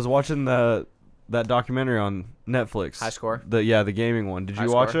 bro. I was watching that documentary on Netflix. High Score? The gaming one. Did you High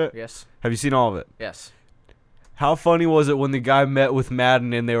watch score? it? Yes. Have you seen all of it? Yes. How funny was it when the guy met with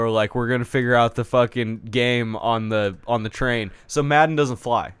Madden and they were like, "We're gonna figure out the fucking game on the train." So Madden doesn't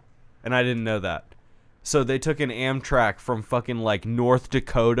fly, and I didn't know that. So they took an Amtrak from fucking like North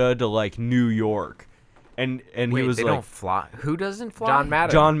Dakota to like New York, and Wait, he was they like, don't fly. Who doesn't fly? John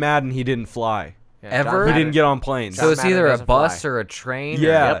Madden. John Madden, he didn't fly. Yeah, Ever? John He He Madden. didn't get on planes. So it's Madden either a doesn't bus fly. or a train. or-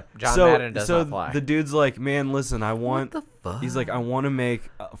 Yeah. Yep, John so, Madden does so not fly. the dude's like, "Man, listen, I want." the fuck? He's like, "I want to make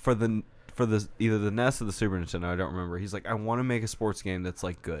for the either the NES or the Super Nintendo. I don't remember." He's like, "I want to make a sports game that's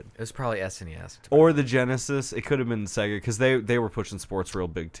like good." It was probably SNES. Or the Genesis. It could have been Sega because they were pushing sports real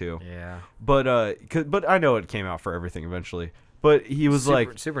big too. Yeah. But I know it came out for everything eventually. But he was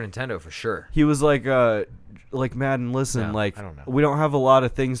like, Super Nintendo for sure. he was like Madden, listen, No, like I don't know. we don't have a lot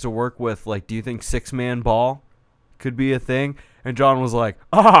of things to work with. Like, do you think 6-man ball could be a thing? And John was like,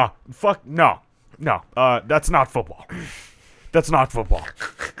 fuck no, that's not football. That's not football.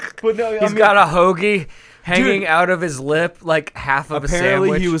 But no, He's got a hoagie hanging out of his lip, like half of a apparently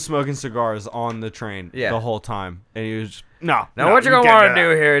sandwich. he was smoking cigars on the train Yeah. the whole time, and he was No. Now what you're gonna want to do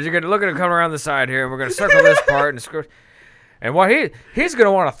here is you're gonna look at it come around the side here, and we're gonna circle this part and screw. And what he's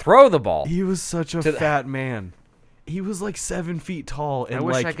gonna want to throw the ball. He was such a fat man. He was like 7 feet tall, and I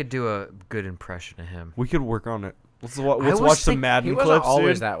wish like I could do a good impression of him. we could work on it. Let's was watch some think- Madden He wasn't clips.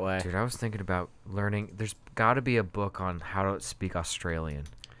 always dude. that way. Dude, I was thinking about learning. There's got to be a book on how to speak Australian.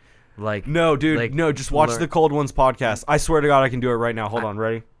 Like No, dude, like, no. Just watch learn- the Cold Ones podcast. I swear to God, I can do it right now. Hold on,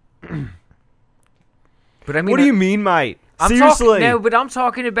 ready? But I mean, What do you mean, mate? I'm Seriously? Talking, no, but I'm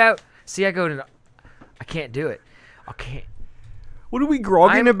talking about. See, I can't do it. I can't. What are we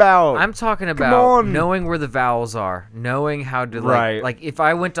grogging about? I'm talking about on. knowing where the vowels are, knowing how to Right. like if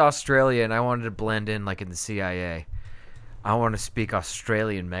I went to Australia and I wanted to blend in like in the CIA, I want to speak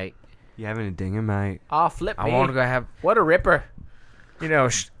Australian, mate. You having a dinger, mate? Oh, flip I me. want to go have What a ripper. Yeah,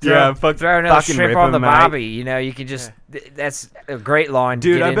 throw another fucking strip rip on the 'em, mate. bobby. You know, you can just that's a great line. To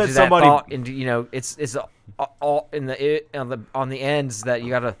Dude, get I into bet that somebody- thought into it's all in the on the ends that you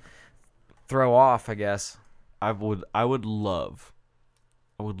gotta throw off. I guess I would love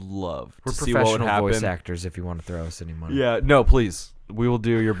we're to see what would professional happen. voice actors. If you want to throw us any money, Yeah, no, please. We will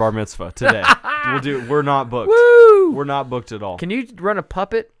do your bar mitzvah today. We're not booked. Woo! We're not booked at all. Can you run a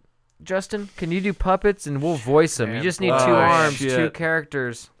puppet, Justin? Can you do puppets and we'll voice them? You Man, just need oh, 2 arms, shit. 2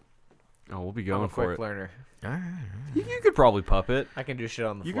 characters. Oh, we'll be I'm going a for quick it. learner. You could probably puppet. I can do shit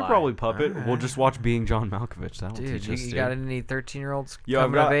on the You fly. could probably puppet. We'll just watch Being John Malkovich. That'll Dude, teach you, us. you dude. got any 13-year-olds Yo, I've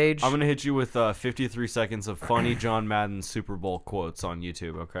coming got- of age? I'm gonna hit you with 53 seconds of funny John Madden Super Bowl quotes on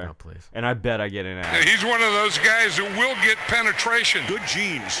YouTube. Okay. Oh, please. And I bet I get an Yeah, ad. he's one of those guys who will get penetration. Good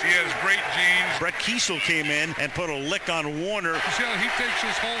genes. He has great genes. Brett Kiesel came in and put a lick on Warner. You see how he takes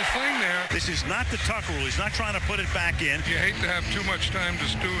this whole thing there. This is not the Tucker rule. He's not trying to put it back in. You hate to have too much time to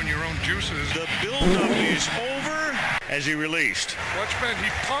stew in your own juices. The buildup is over as he released. Watch Ben, he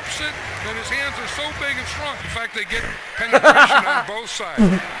pumps it, and his hands are so big and strong. In fact, they get penetration on both sides.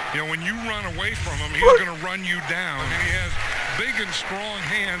 You know, when you run away from him, he's going to run you down. And he has big and strong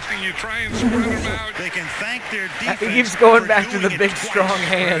hands, and you try and spread them out. They can thank their defense. He keeps going for back to the doing it big, twice. strong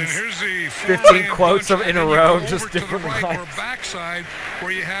And hands. here's the 15 forehand quotes punch, in a and then row, you go just over to the different right lines. or backside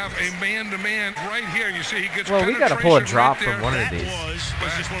where you have a man-to-man right here. You see, he gets Well, we gotta pull a penetration drop right from there. one of That these.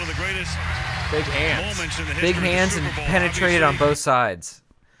 was just one of the greatest Big hands. moments in the history Big of the hands Super and Bowl. penetrated on Obviously, both sides.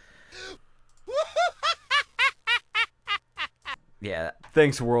 Yeah.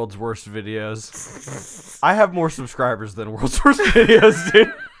 Thanks, World's Worst Videos. I have more subscribers than World's Worst Videos,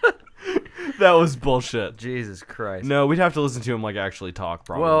 dude. That was bullshit. Jesus Christ. No, we'd have to listen to him like actually talk.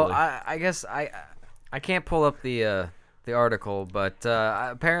 Probably. Well, I guess I can't pull up the article, but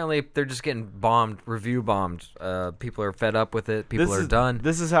apparently they're just getting review bombed. People are fed up with it. People are done.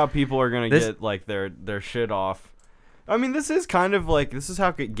 This is how people are gonna This- get like their shit off. I mean, this is kind of like this is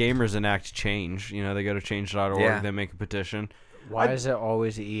how gamers enact change. You know, they go to change.org, Yeah. they make a petition. Why is it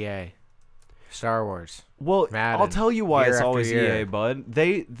always EA? Star Wars. Well, Madden, I'll tell you why year it's after always year. EA, bud.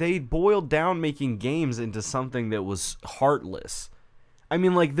 They boiled down making games into something that was heartless. I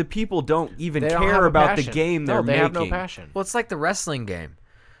mean, like the people don't even They don't care have a about the passion. game they're No, they making. have no passion. Well, it's like the wrestling game.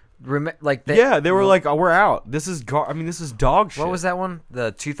 Like they, Yeah, they were like, oh, "We're out. This is this is dog shit." what was that one?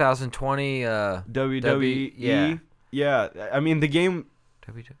 The 2020 WWE? Yeah. Yeah, I mean the game.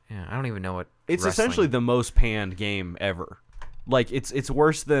 Yeah, I don't even know what. It's wrestling- essentially the most panned game ever. Like it's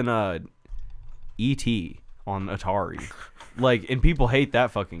worse than E.T. on Atari. Like, and people hate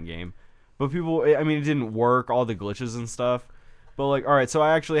that fucking game. But people, I mean, it didn't work, all the glitches and stuff. But like, all right, so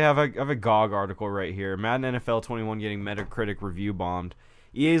I actually have a GOG article right here. Madden NFL 21 getting Metacritic review bombed.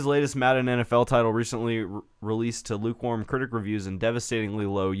 EA's latest Madden NFL title recently released to lukewarm critic reviews and devastatingly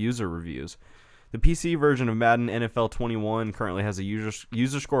low user reviews. The PC version of Madden NFL 21 currently has a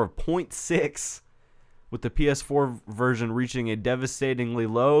user score of 0.6, with the PS4 version reaching a devastatingly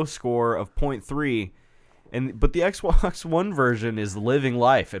low score of 0.3, but the Xbox One version is living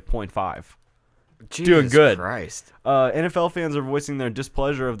life at 0.5. Jesus doing good. Christ. NFL fans are voicing their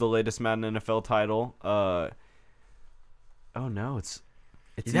displeasure of the latest Madden NFL title. Oh no, it's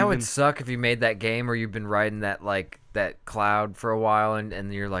That would suck if you made that game or you've been riding that cloud for a while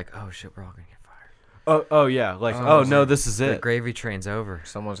and you're like, oh shit, we're all gonna get fired. Oh yeah, like oh no, this is The it. gravy train's over.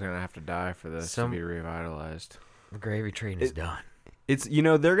 Someone's gonna have to die for this to be revitalized. The gravy train is done. It's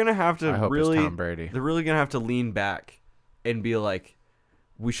they're gonna have to I hope really it's Tom Brady. they're really gonna have to lean back and be like,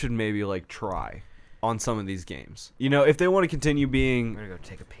 we should maybe like try on some of these games. If they want to continue being, I'm gonna go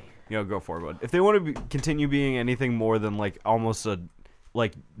take a pee. go for it, bud. If they want to continue being anything more than like almost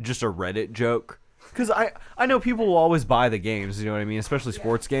just a Reddit joke, because I know people will always buy the games. You know what I mean, especially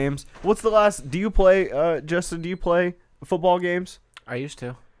sports games. What's the last? Do you play, Justin? Do you play football games? I used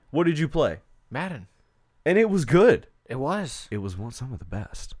to. What did you play? Madden. And it was good. It was. It was some of the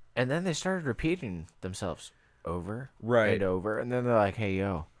best. And then they started repeating themselves over Right. and over. And then they're like, hey,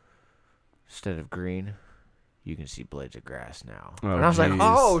 yo, instead of green, you can see blades of grass now. Oh, and I was like, jeez.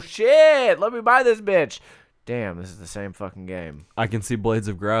 oh, shit, let me buy this bitch. Damn, this is the same fucking game. I can see blades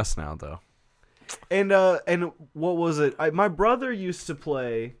of grass now, though. And what was it? My brother used to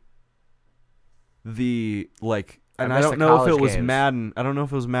play the and I missed don't the know if college it was games. Madden. I don't know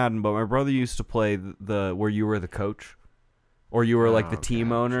if it was Madden, but my brother used to play the where you were the coach, or you were like the Oh, team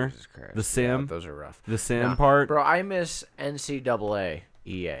God, owner, Jesus Christ. the sim, Yeah, those are rough. the sim Nah, part. Bro, I miss NCAA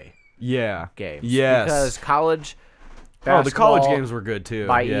EA Yeah, games. Yes. Because college Oh, the college basketball games were good too.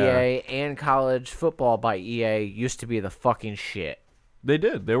 by yeah. EA and college football by EA used to be the fucking shit. They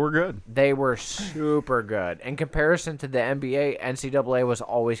did. They were good. They were super good. In comparison to the NBA, NCAA was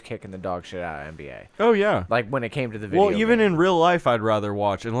always kicking the dog shit out of NBA. Oh yeah. Like when it came to the video Well, even game. in real life, I'd rather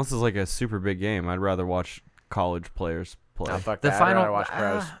watch, unless it's like a super big game, I'd rather watch college players play. Nah, fuck The that. final. I'd rather watch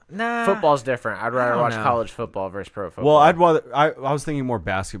pros. Nah. Football's different. I'd rather don't watch know. college football versus pro football. Well, I'd rather. I was thinking more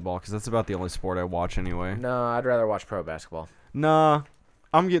basketball because that's about the only sport I watch anyway. No, I'd rather watch pro basketball. Nah,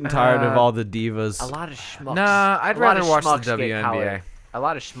 I'm getting tired of all the divas. A lot of schmucks. Nah, I'd a lot rather of watch the schmucks get WNBA. college- A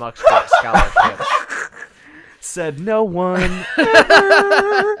lot of schmucks get scholarships. Said no one.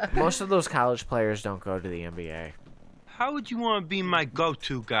 Most of those college players don't go to the NBA. How would you want to be my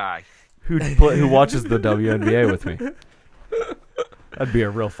go-to guy? who watches the WNBA with me. That'd be a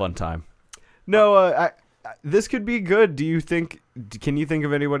real fun time. No, this could be good. Do you think? Can you think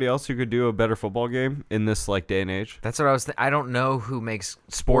of anybody else who could do a better football game in this day and age? That's what I was. I don't know who makes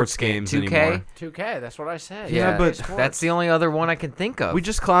Sports games 2K. anymore. 2K, that's what I said. Yeah, but that's the only other one I can think of. We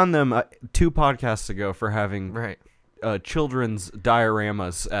just clowned them 2 podcasts ago for having children's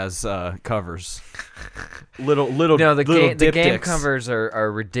dioramas as covers. little No, the game diptychs. covers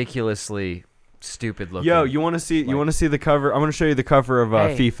are ridiculously stupid looking. Yo, you want to see? You want to see the cover? I'm going to show you the cover of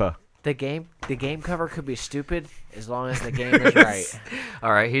Hey. FIFA. The game cover could be stupid as long as the game is right.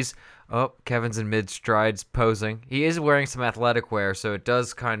 All right, Kevin's in mid strides posing. He is wearing some athletic wear, so it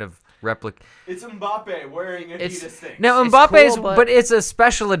does kind of replicate. It's Mbappe wearing It's thing. no It's Mbappe's, cool, but it's a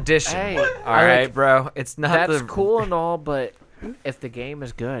special edition. Hey, all right, bro. It's not That's the cool and all, but if the game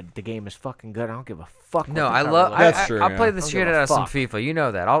is good, the game is fucking good. I don't give a fuck. No, what the I cover love. looks That's like. true, I'll yeah. play the Don't shit give a out of some fuck. FIFA. You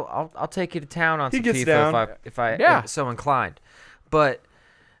know that. I'll take you to town on He some gets FIFA down. if I Yeah. am so inclined. But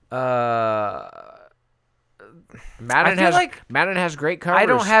Madden feel has like Madden has great covers. I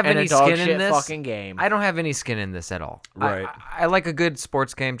don't have and any a dog skin in shit this. fucking game. I don't have any skin in this at all. Right. I like a good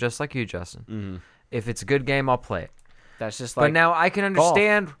sports game, just like you, Justin. Mm-hmm. If it's a good game, I'll play it. That's just like. But now I can golf.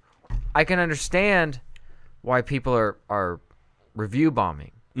 understand. I can understand why people are review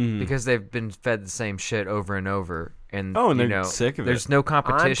bombing because they've been fed the same shit over and over, and Oh, and you they're know, sick of there's it. no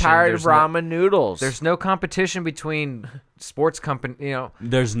competition. I'm tired there's of ramen noodles. There's no competition between sports company. You know,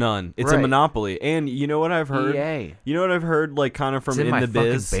 There's none. It's a Right. monopoly. And you know what I've heard? EA. You know what I've heard, kind of from it's in in my the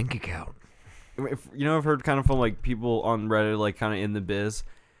fucking biz. bank account. You know, I've heard kind of from people on Reddit, kind of in the biz,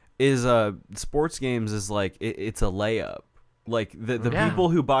 is sports games is it's a layup. Like the Yeah. people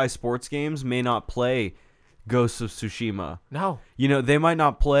who buy sports games may not play Ghost of Tsushima. No, You know, they might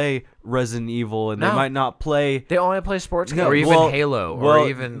not play Resident Evil, and they No. might not play. they only play sports No, games. Or even Halo, or well,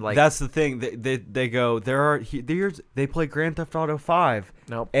 even, like- that's the thing. They go they play Grand Theft Auto 5.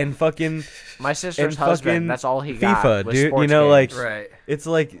 Nope. And fucking My sister's and husband. fucking That's all he got. FIFA, was dude. You sports know, games. Right. it's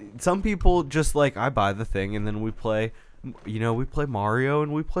like some people just I buy the thing and then we play. You know, we play Mario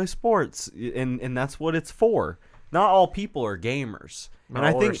and we play sports, and that's what it's for. Not all people are gamers, My and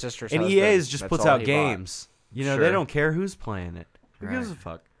I older think sister's and husband, EA's just that's puts all out he bought. games. You know, they Sure. don't care who's playing it. Who gives a Right.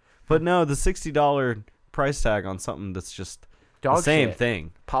 fuck? But no, the $60 price tag on something that's just Dog the same shit.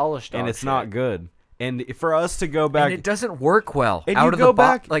 thing, Polished, and dog it's shit. not good. And for us to go back, And it doesn't work well. And out you of go the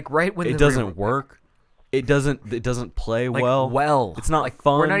back, like right when it the doesn't work. It doesn't play well. It's not like,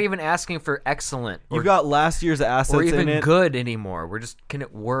 fun. We're not even asking for excellent. You or, got last year's assets or even in it. good anymore. We're just, can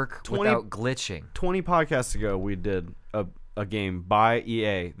it work 20 without glitching? 20 podcasts ago, we did a game by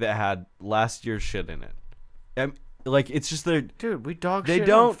EA that had last year's shit in it. And, it's just their. Dude, we dog They shit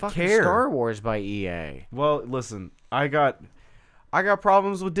don't on fucking care. Star Wars by E EA. Well, listen, I got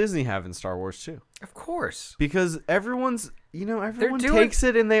problems with Disney having Star Wars too, Of course. because everyone doing- takes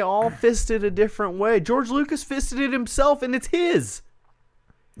it and they all fist it a different way. George Lucas fisted it himself, and it's his.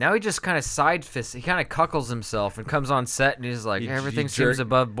 Now he just kind of side fists. He kind of cuckles himself and comes on set and he's like, You everything jerk. seems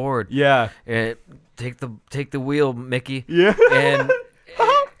above board. Yeah, Take the wheel, Mickey. yeah. And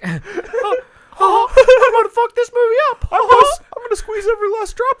I'm gonna fuck this movie up. I'm gonna squeeze every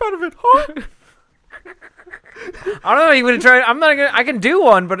last drop out of it. Huh? I don't know. You gonna try? I'm not gonna. I can do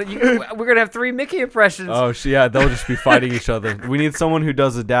one, but we're gonna have 3 Mickey impressions. Oh, yeah, they'll just be fighting each other. We need someone who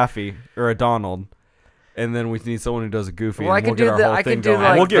does a Daffy or a Donald, and then we need someone who does a Goofy. Well, and I can we'll get do our the- whole I can thing do going.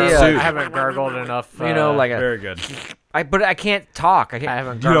 like We'll get the, sued. I haven't gargled enough. like a. Very good. But I can't talk. I I can't.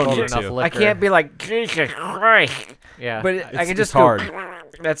 haven't You don't gargled need enough to. liquor. I can't be like Jesus Christ. Yeah. But I It's- can just it's hard. go.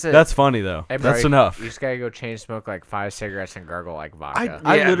 That's it. That's funny though. Hey, bro, That's you- enough. You just gotta go chain smoke like 5 cigarettes and gargle like vodka.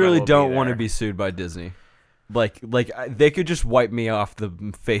 I Yeah, literally We'll don't be want to there. be sued by Disney. They could just wipe me off the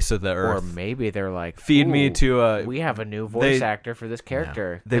face of the Or earth. maybe they're like, Feed me "Ooh, to we have a new voice they- actor for this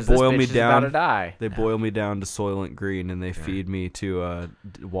character. They 'cause this boil bitch me is about down. to die. They boil me down to Soylent Green, and they feed me to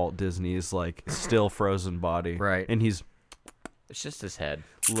Walt Disney's like still frozen body. Right. And he's It's just his head.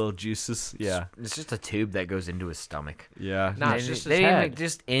 little juices. Yeah. It's just a tube that goes into his stomach. Yeah. Nah, They- it's just they his didn't head. even-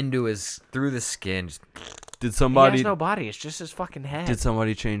 just into his through the skin. Just, Did He somebody has no body. It's just his fucking head. did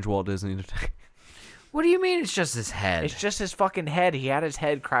somebody change Walt Disney today? what do you mean? It's just his head. It's just his fucking head. He had his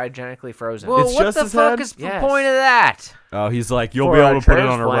head cryogenically frozen. well, It's what just the his fuck head? is the Yes. point of that? Oh, he's like, you'll For be a able to put it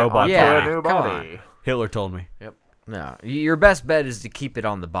on a transplant robot. onto Yeah, a new come body. Hitler told me. No, your best bet is to keep it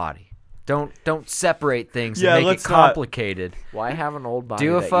on the body. Don't separate things Yeah, and make let's it not- complicated. Why have an old body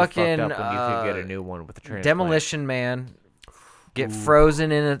Do a that you fucked fucking, up when you could get a new one with a transplant? Demolition Man. Get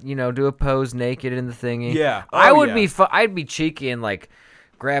frozen in a, do a pose naked in the thingy. Yeah. I Oh, would yeah. be, I'd be cheeky and like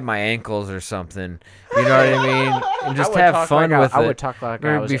grab my ankles or something. You know what I mean? And just would have talk fun like with it. I would talk like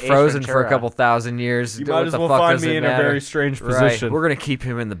I We'd was be Ace frozen for a Ventura. couple thousand years. You What might as the well fuck find does me it in a matter? very strange Right. position. We're gonna keep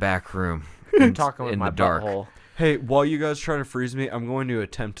him in the back room. I'm talking with in my the dark. butthole. Hey, while you guys try to freeze me, I'm going to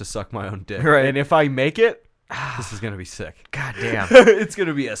attempt to suck my own dick. Right. And if I make it, this is gonna be sick. God damn. It's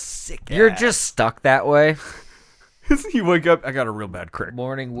gonna be a sick. You're just stuck that way. You wake up. I got a real bad crick.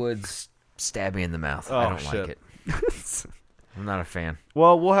 Morning would stab me in the mouth. Oh, I don't shit. like it. I'm not a fan.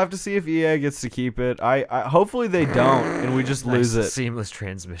 Well, we'll have to see if EA gets to keep it. I hopefully they don't, and we just lose Nice it. Seamless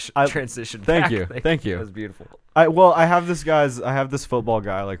transition. Thank back. you. Thank you. That was beautiful. I have this football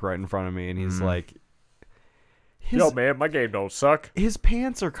guy like right in front of me, and he's like, his man, my game don't suck. his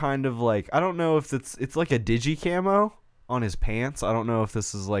pants are kind of like, I don't know if it's like a digi camo on his pants. I don't know if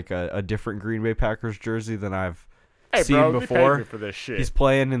this is like a different Green Bay Packers jersey than I've seen before. for this shit. He's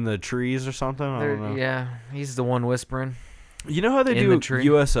playing in the trees or something. I don't know. Yeah, he's the one whispering. You know how they In the do tree.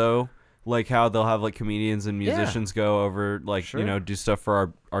 USO? Like how they'll have like comedians and musicians go over, like, Sure. do stuff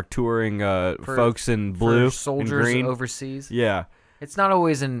for our touring folks in blue for soldiers and green. overseas. Yeah. It's not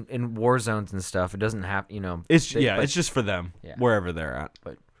always in war zones and stuff. It doesn't have, It's but- it's just for them, Yeah. wherever they're at.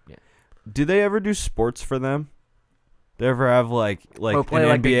 But yeah. Do they ever do sports for them? They ever have like Oh, play an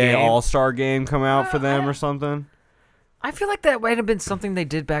like the NBA game? All-Star game come out for them or something? I feel like that might have been something they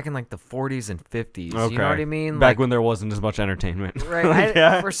did back in like the 40s and 50s. You know what I mean? Back like, when there wasn't as much entertainment. right? Like,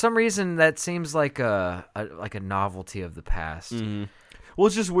 yeah. For some reason, that seems like a novelty of the past. Mhm. Well,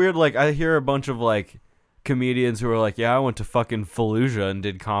 it's just weird. Like I hear a bunch of like comedians who are like, "Yeah, I went to fucking Fallujah and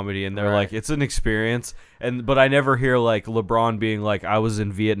did comedy," and they're Right. like, "It's an experience." But I never hear like LeBron being like, "I was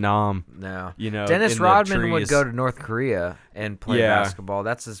in Vietnam." No, in Dennis the Rodman would trees. go to North Korea and play Yeah. basketball.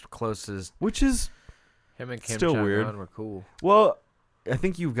 That's as close as Which is Him and Kim Still Jong-un weird. were cool. well, I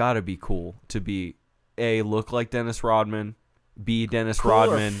think you've got to be cool to be look like Dennis Rodman, be Dennis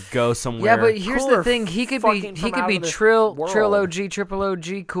Rodman, go somewhere. yeah. But here's Cooler the thing: he could be fucking from out of this trill world. OG, triple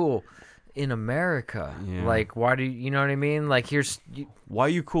OG cool in America. Yeah. Like, why do you know what I mean? Like, Why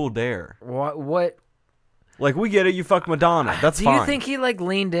you cool there? what Like we get it, you fuck Madonna. That's do fine. you think he like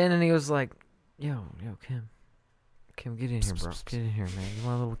leaned in and he was like, "Yo, Kim, get in here, bro. Get in here, man. You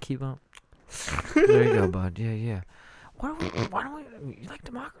want a little keep up? There you go, bud. Yeah. Why don't we? You like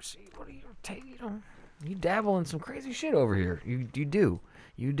democracy? What do you take? You dabble in some crazy shit over here.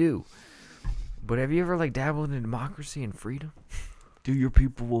 You do. But have you ever like dabbled in democracy and freedom? Dude, your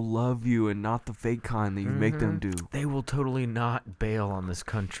people will love you and not the fake kind that you make them do. They will totally not bail on this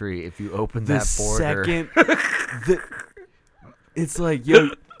country if you open The that border. second, it's like, yo,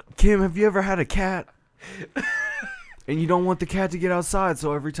 Kim, have you ever had a cat? And you don't want the cat to get outside,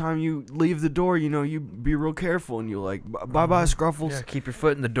 so every time you leave the door, you be real careful, and you're like, bye-bye, Scruffles. Yeah, keep your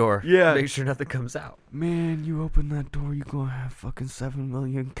foot in the door. Yeah. Make sure nothing comes out. Man, you open that door, you're gonna have fucking 7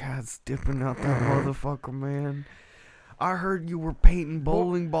 million cats dipping out that motherfucker, man. I heard you were painting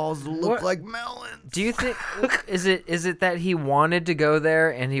bowling balls to look what- like melons. Do you think is it that he wanted to go there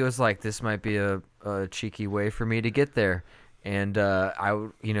and he was like, this might be a cheeky way for me to get there, and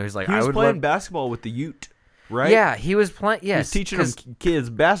he's like, He I was would playing love. basketball with the Ute, right? Yeah, he was playing. Yes, He was teaching them 'cause- kids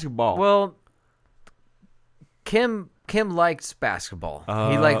basketball. Well, Kim likes basketball. He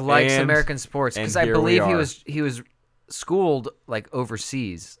Uh, likes and- American sports because and I here we believe are. he was schooled like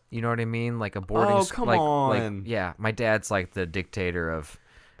overseas. You know what I mean? Like a boarding Oh, school. come like, on. yeah, my dad's like the dictator of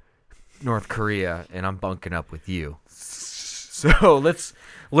North Korea, and I'm bunking up with you. So let's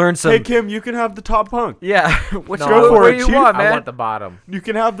learn some. Hey Kim, you can have the top bunk. Yeah, what No, you, I what, want- what do you want, I man? want the bottom. You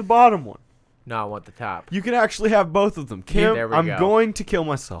can have the bottom one. No, I want the top. You can actually have both of them. Kim, there we I'm go. going to kill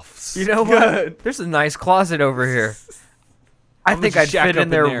myself. You know what? There's a nice closet over here. I I'm think gonna I'd shack fit up in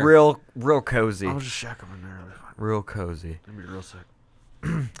there, in there. real cozy. I'll just shack up in there. Real cozy. It'll be real sick.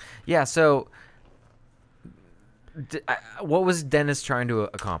 Yeah, so what was Dennis trying to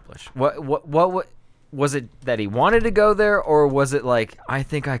accomplish? What was it that he wanted to go there, or was it like, I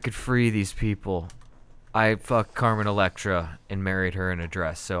think I could free these people? I fucked Carmen Electra and married her in a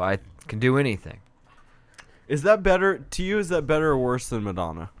dress, so I can do anything. Is that better to you? Is that better or worse than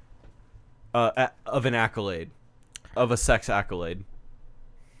Madonna? Of an accolade, of a sex accolade.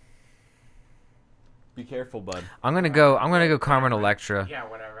 Be careful, bud. I'm gonna go Carmen Electra. Yeah,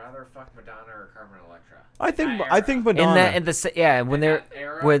 whatever. Either fuck Madonna or Carmen Electra. I think Madonna. When they're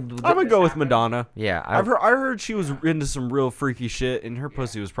era? with I'm gonna go with Madonna. yeah, I heard she was into some real freaky shit, and her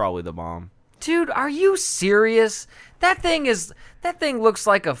pussy was probably the bomb. Dude, are you serious? That thing looks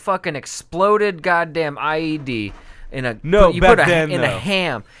like a fucking exploded goddamn IED in a No, back then, in a though.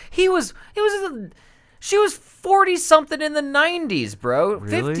 ham. She was 40 something in the 90s, bro.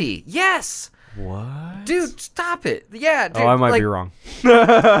 Really? 50. Yes. What? Dude, stop it. Yeah, dude. Oh, I might like, be wrong.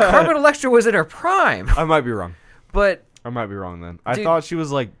 Carmen Electra was in her prime. I might be wrong. But I might be wrong then. I Dude, thought she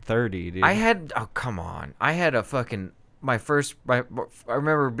was like 30, dude. come on. I had a fucking I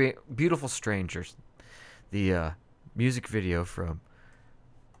remember being Beautiful Strangers, the music video from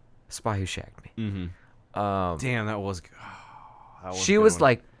Spy Who Shagged Me. Mm-hmm. Damn, that was. She was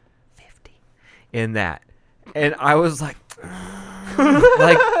like 50 in that, and I was like,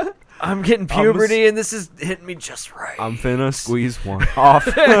 like I'm getting puberty, and this is hitting me just right. I'm finna squeeze one off.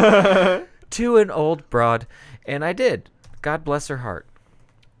 To an old broad, and I did. God bless her heart.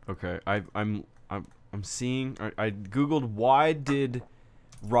 Okay, I'm seeing. I googled why did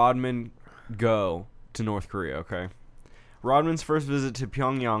Rodman go to North Korea. Okay, Rodman's first visit to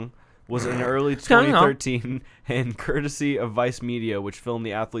Pyongyang was in early 2013, and courtesy of Vice Media, which filmed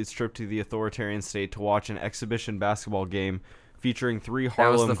the athlete's trip to the authoritarian state to watch an exhibition basketball game featuring 3 That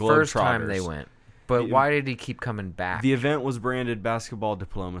Harlem was the Globetrotters. first time they went. But why did he keep coming back? The event was branded basketball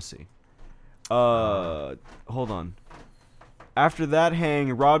diplomacy. Hold on. After that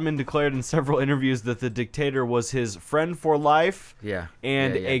hang, Rodman declared in several interviews that the dictator was his friend for life Yeah.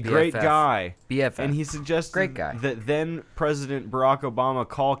 and Yeah, a great BFF. guy. BFF. And he suggested Great guy. that then President Barack Obama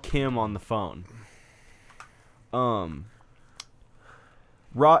call Kim on the phone. In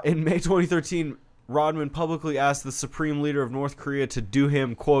May 2013, Rodman publicly asked the supreme leader of North Korea to do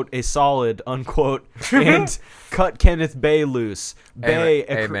him, quote, a solid, unquote, and cut Kenneth Bae loose. Bae,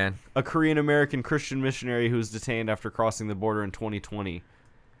 man. a Korean-American Christian missionary who was detained after crossing the border in 2020.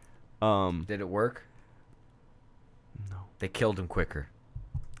 Did it work? No. They killed him quicker.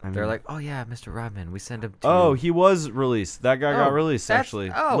 They're like, oh yeah, Mr. Rodman, we send him to. Oh, he was released. That guy got Oh, released, that's-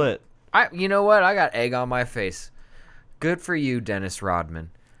 actually. oh. Lit. You know what? I got egg on my face. Good for you, Dennis Rodman.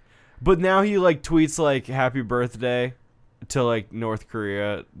 But now he, like, tweets, like, happy birthday to, like, North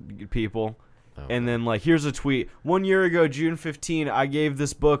Korea people. And then, like, here's a tweet. 1 year ago, June 15, I gave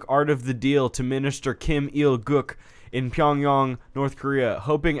this book, Art of the Deal, to Minister Kim Il-guk in Pyongyang, North Korea,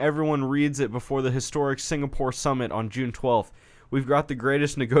 hoping everyone reads it before the historic Singapore summit on June 12th. We've got the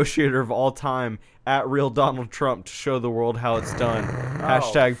greatest negotiator of all time, at real Donald Trump, to show the world how it's done.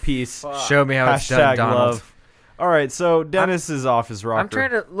 Hashtag peace. Show me how it's done, Hashtag Donald. love. All right, so Dennis is off his rocker. I'm trying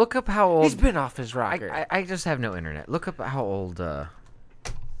to look up how old. He's been off his rocker. I just have no internet. Look up how old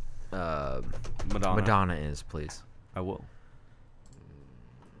Madonna is, please. I will.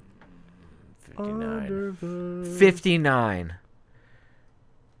 59. 59.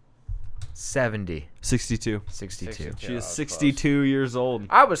 70. 62. 62. She is 62 years old.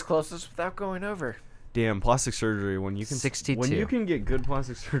 I was closest without going over. Damn, plastic surgery. When you can 62. When you can get good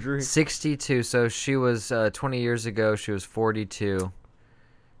plastic surgery. 62. So she was 20 years ago. She was 42.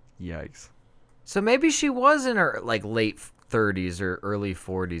 Yikes. So maybe she was in her like late 30s or early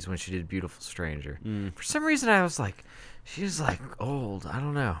 40s when she did Beautiful Stranger. For some reason, I was like, she's like old. I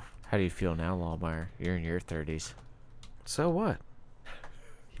don't know. How do you feel now, Lallmeyer? You're in your 30s. So what?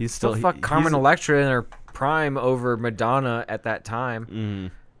 He's Still fuck Carmen Electra in her prime over Madonna at that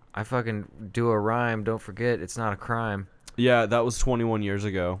time. I fucking do a rhyme. Don't forget, it's not a crime. Yeah, that was 21 years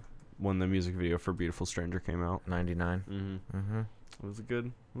ago when the music video for Beautiful Stranger came out. 99. It was a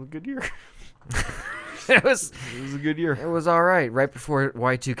good year. It was a good year. It was all right. Right before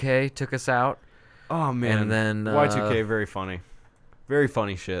Y2K took us out. Oh man. And then, Y2K, very funny. Very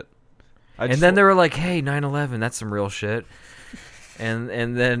funny shit. And then they were like, "Hey, 9/11, that's some real shit." And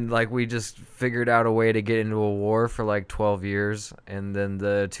then like we just figured out a way to get into a war for like 12 years, and then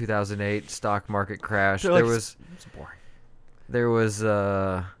the 2008 stock market crash. They're There like, was it's boring. There was,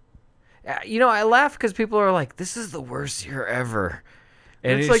 I laugh because people are like, "This is the worst year ever,"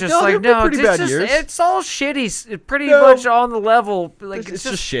 and It's it's like, just no, like, they've been no, pretty it's bad just, years. it's all shitty, pretty No. much on the level. Like It's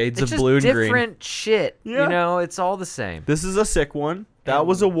just shades it's of just blue and green. different shit. Yeah. You know, it's all the same. This is a sick one. That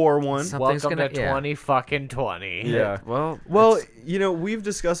was a war one. Something's Welcome gonna, to 2020. Yeah. Well, we've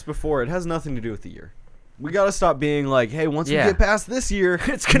discussed before. It has nothing to do with the year. We gotta stop being like, hey, once Yeah. we get past this year,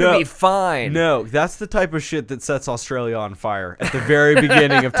 it's gonna be fine. No, that's the type of shit that sets Australia on fire at the very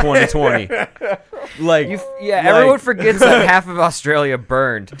beginning of 2020. Like, everyone forgets that half of Australia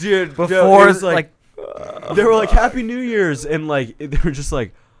burned, dude. Before, it was they were like, Happy New Year's, and like they were just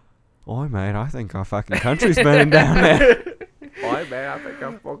like, "Oh, mate, I think our fucking country's burning down there." Boy, man, I think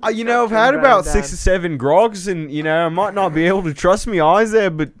I'm fucking You know, I've had about 6 or 7 grogs, and you know, I might not be able to trust my eyes there,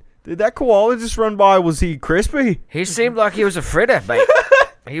 but did that koala just run by? Was he crispy? He seemed like he was a fritter, mate.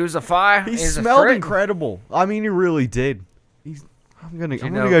 He was a fire. He was a smelled frit. incredible. I mean, he really did. I'm gonna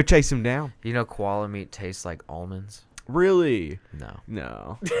know- go chase him down. You know, koala meat tastes like almonds. Really?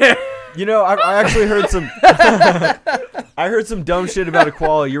 No. You know, I actually heard some. I heard some dumb shit about a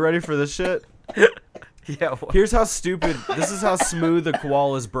koala. You ready for this shit? Yeah. Here's how stupid. This is how smooth a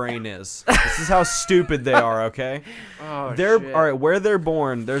koala's brain is. This is how stupid they are. Okay. Oh, They're shit. all right. Where they're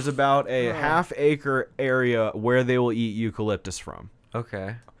born, there's about a half-acre area where they will eat eucalyptus from.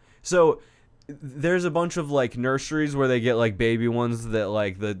 Okay. So there's a bunch of like nurseries where they get like baby ones that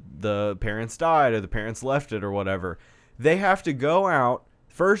like the parents died or the parents left it or whatever. They have to go out.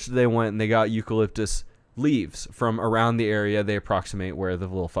 First they went and they got eucalyptus leaves from around the area they approximate where the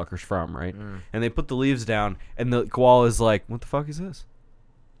little fucker's from, right? And they put the leaves down, and the koala is like, "What the fuck is this?"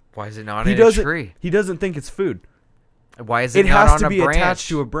 Why is it not He in a doesn't. tree? He doesn't think it's food. Why is it It not has on to a be branch? attached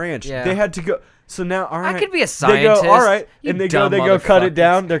to a branch. Yeah. They had to go. So now, all right. I could be a They go, scientist. all right, you and they dumb go cut it motherfuckers.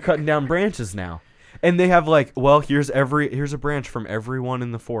 down. They're cutting down branches now, and they have like, well, here's a branch from everyone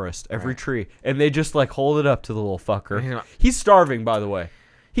in the forest, every tree, and they just like hold it up to the little fucker. Yeah. He's starving, by the way.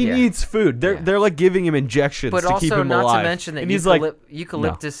 He Yeah. needs food. They're like giving him injections But to keep also, him not alive. to mention that and he's like,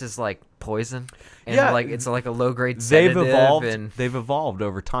 eucalyptus is like poison, and Yeah. like it's like a low grade they've sedative. evolved. And They've evolved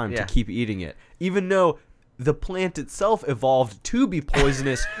over time Yeah. to keep eating it, even though the plant itself evolved to be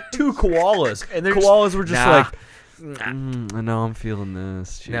poisonous to koalas. And they're koalas just- were just nah. like, I know I'm feeling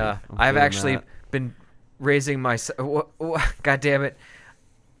this. Shit. no, I'm I've feeling actually that." been raising my. God damn it!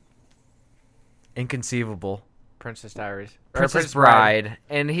 Inconceivable. Princess Diaries. Or Princess Bride,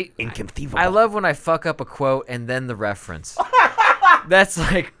 and he. Inconceivable. I love when I fuck up a quote and then the reference. That's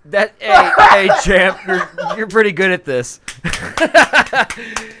like that. Hey, champ, you're pretty good at this.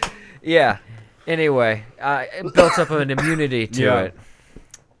 Yeah. Anyway, it built up an immunity to Yeah. it.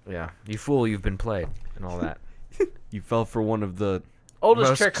 Yeah. You fool, you've been played, and all that. You fell for one of the Oldest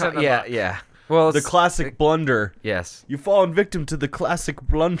Most tricks in the yeah, book. yeah. Well, the it's- classic blunder. Yes. You've fallen victim to the classic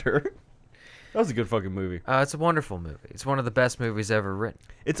blunder. That was a good fucking movie. It's a wonderful movie. It's one of the best movies ever written.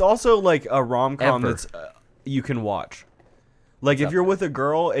 It's also like a rom-com Ever. that's you can watch. Like if you're with a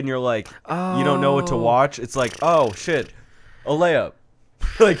girl and you're like you don't know what to Oh. watch, it's like, oh shit, a layup.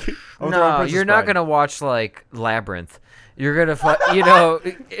 Like I'm throwing No, Princess you're not Bride. gonna watch like Labyrinth. You're gonna, you know,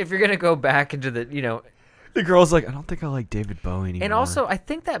 if you're gonna go back into the, you know, The girl's like, I don't think I like David Bowie anymore. and also I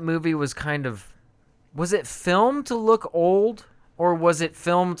think that movie was kind of, was it filmed to look old or was it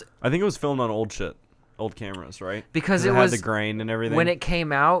filmed I think it was filmed on old shit, old cameras, right? because it it had was the grain and everything. when it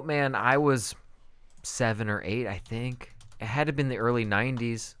came out? Man, I was 7 or 8, I think. It had to have been the early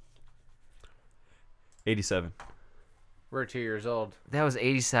 90s. 87, We're 2 years old. That was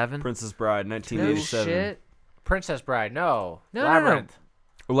 87. Princess Bride, No 1987. shit. Princess Bride. No. No, Labyrinth.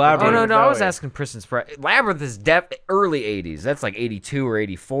 Labyrinth. Oh no, I was Bowie. asking Princess Bride. Labyrinth is early 80s. That's like 82 or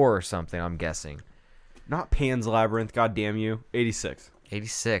 84 or something, I'm guessing. Not Pan's Labyrinth. God damn you. 86.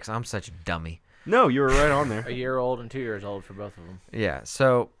 86. I'm such a dummy. No, you were right on there. A year old and 2 years old for both of them. Yeah.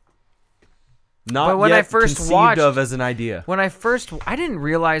 So Not But when yet I first conceived watched- of as an idea. when I didn't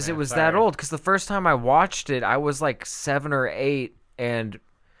realize it was that sorry. old because the first time I watched it, I was like 7 or 8, and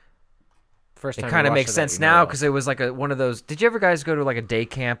First it time kind you of watched makes that sense you know now of. because it was like one of those. Did you ever guys go to like a day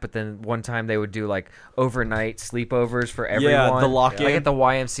camp? But then one time they would do like overnight sleepovers for everyone. the lock-in. like at the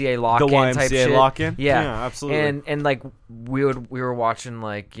YMCA lock-in The YMCA type shit. lock-in? Yeah, Yeah, absolutely. And like we were watching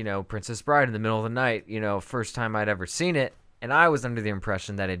like, you know, Princess Bride in the middle of the night. You know, first time I'd ever seen it, and I was under the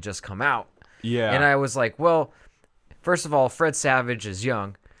impression that it had just come out. Yeah. And I was like, well, first of all, Fred Savage is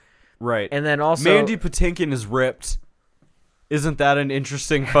young. Right. And then also Mandy Patinkin is ripped. Isn't that an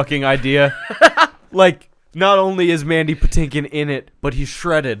interesting fucking idea? Like, not only is Mandy Patinkin in it, but he's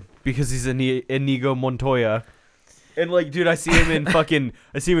shredded because he's Inigo Montoya. And like, dude, I see him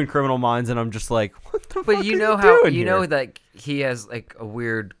in Criminal Minds, and I'm just like, what the fuck? But you is know he how doing you know here? that he has like a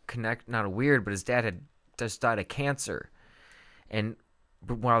weird not a weird, but his dad had just died of cancer, and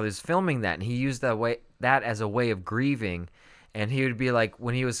while he was filming that, and he used that as a way of grieving, and he would be like,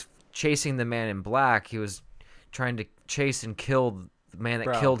 when he was chasing the man in black, he was trying to chase and kill the man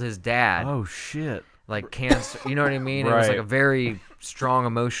that killed his dad. Oh shit! Like cancer, you know what I mean? It was like Right. a very strong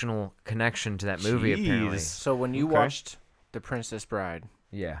emotional connection to that movie. Apparently, Jeez. So when you watched The Princess Bride,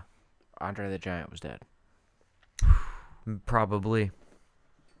 yeah, Andre the Giant was dead. probably.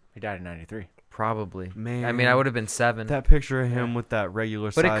 He died in '93. Probably. Man, I mean, I would have been 7. That picture of him with that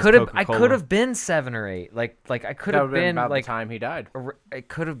regular But size it could have. Coca-Cola. I could have been 7 or 8. Like I could That have would have been about like the time he died. It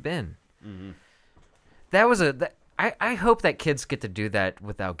could have been. Mm-hmm. That was I hope that kids get to do that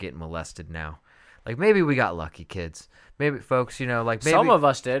without getting molested now. Like maybe we got lucky, kids. Maybe folks, you know, like maybe Some of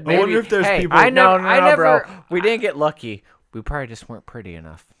us did. I wonder Maybe- if there's hey, people- I know. No, I bro. never- We didn't get lucky. We probably just weren't pretty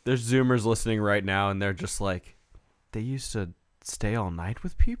enough. There's Zoomers listening right now, and they're just like, they used to stay all night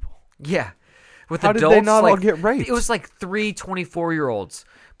with people. Yeah. With How did adults, they not all like, get raped? It was like 3 24-year-olds.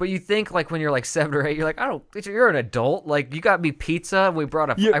 But you think like when you're like 7 or 8, you're like, you're an adult. Like you got me pizza.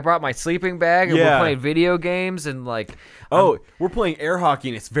 And I brought my sleeping bag, and Yeah. we're playing video games, and like, We're playing air hockey,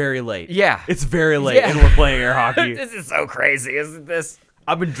 and it's very late. yeah, It's very late, Yeah. and we're playing air hockey. this is so crazy, isn't this,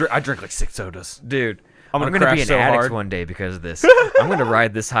 I drink like 6 sodas. dude? I'm I'm gonna gonna be crash an so addict hard. one day because of this. I'm gonna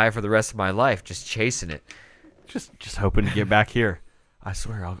ride this high for the rest of my life, just chasing it. Just hoping to get back here. I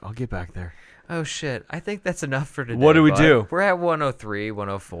swear, I'll get back there. Oh shit! I think that's enough for today. What do we bud. do? We're at 103,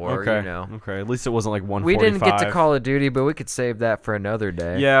 104. Okay. You know, Okay. At least it wasn't like 145. we didn't get to Call of Duty, but we could save that for another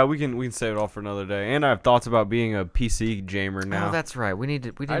day. Yeah, we can save it all for another day. And I have thoughts about being a PC jammer now. Oh, that's right. We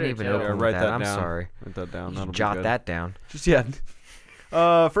didn't did even too. open Yeah, with write that. that I'm down. sorry. Write that down. You That'll should be jot good. that down.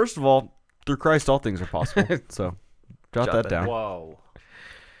 Just first of all, through Christ, all things are possible. So, jot that down. Whoa.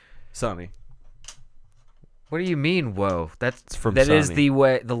 Sonny. What do you mean? Whoa, that's from that is Sonny. the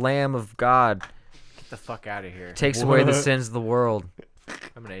way the Lamb of God Get the fuck out of here. takes away the What? sins of the world.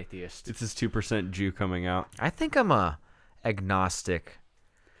 I'm an atheist. It's his 2% Jew coming out. I think I'm a agnostic.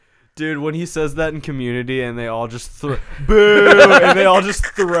 Dude, when he says that in Community and they all just throw boo and they all just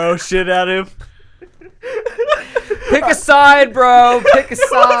throw shit at him. Pick a side, bro. Pick a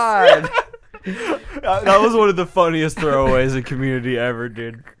side. That was one of the funniest throwaways in Community ever,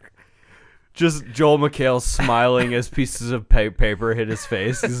 dude. Just Joel McHale smiling as pieces of paper hit his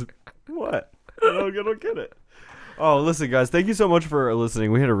face. He's, what? I don't get it. Oh, listen, guys. Thank you so much for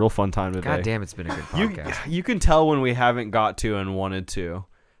listening. We had a real fun time today. God damn, it's been a good podcast. You can tell when we haven't got to and wanted to.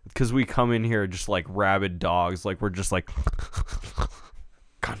 Because we come in here just like rabid dogs. Like, we're just like...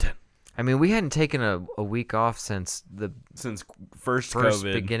 content. I mean, we hadn't taken a week off since the Since first first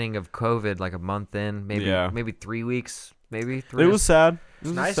COVID. beginning of COVID, like a month in, maybe 3 weeks, maybe 3. It was sad. It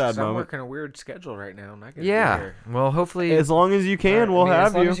was Nice, a sad 'cause I'm moment. working a weird schedule right now. I'm not gonna be Yeah. here. Well, hopefully, As long as you can, we'll I mean, have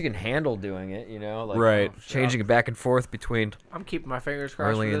as long you. as you can handle doing it, you know, like Right. changing it back and forth between. I'm keeping my fingers crossed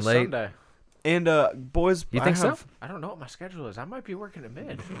Early for and this late. Sunday. And boys, You think so? I don't know what my schedule is. I might be working at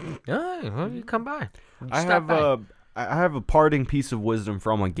mid. Oh, well, you come by. I have a parting piece of wisdom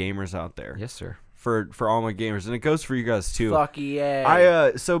for all my gamers out there. Yes, sir. For all my gamers, and it goes for you guys too. Fuck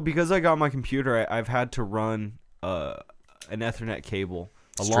yeah. So because I got my computer, I've had to run an Ethernet cable,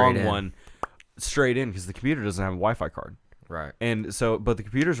 a Straight long in. one, straight in because the computer doesn't have a Wi-Fi card. Right. And so, but the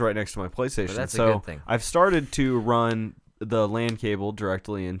computer's right next to my PlayStation. that's a so good thing. I've started to run the LAN cable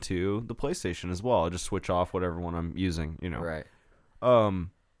directly into the PlayStation as well. I just switch off whatever one I'm using. You know. Right.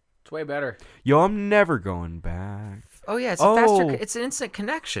 It's way better. Yo, I'm never going back. Oh yeah, it's a faster. Oh. It's an instant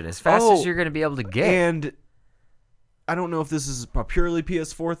connection, as fast Oh. as you're going to be able to get. And I don't know if this is a purely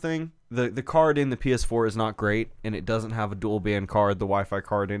PS4 thing. The card in the PS4 is not great, and it doesn't have a dual band card. The Wi-Fi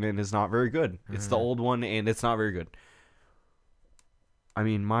card in it is not very good. It's the old one, and it's not very good. I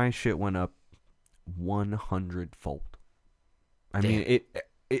mean, my shit went up 100-fold. I mean,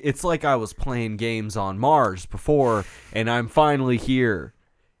 it's like I was playing games on Mars before, and I'm finally here.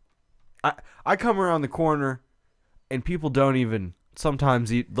 I come around the corner, and people don't even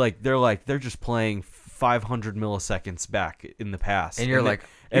sometimes they're just playing 500 milliseconds back in the past, And you're like,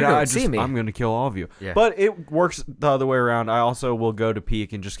 and you don't I see me. I'm gonna kill all of you. Yeah. But it works the other way around. I also will go to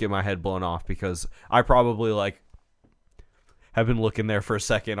peek and just get my head blown off because I probably have been looking there for a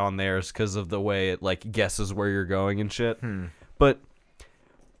second on theirs because of the way it guesses where you're going and shit. But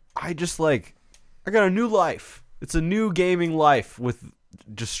I just I got a new life. It's a new gaming life with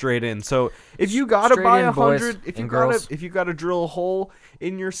just straight in. So if you gotta Straight buy in, boys 100, if you and gotta girls. if you gotta drill a hole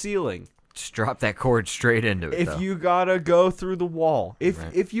in your ceiling, Just drop that cord straight into it. if though. you gotta go through the wall, if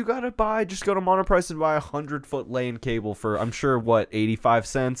Right. if you gotta buy, just go to Monoprice and buy 100-foot lane cable for I'm sure what 85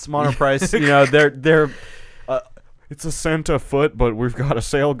 cents. Monoprice, you know they're it's a cent a foot, but we've got a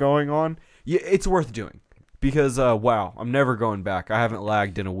sale going on. Yeah, it's worth doing because wow, I'm never going back. I haven't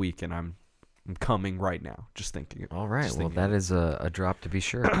lagged in a week, and I'm coming right now. Just thinking. All right. just Well, thinking. that is a drop to be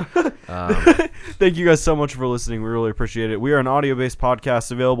sure. Thank you guys so much for listening. We really appreciate it. We are an audio-based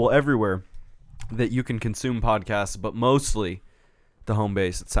podcast available everywhere that you can consume podcasts, but mostly the home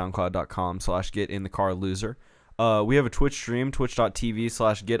base at soundcloud.com/getinthecarloser. We have a Twitch stream,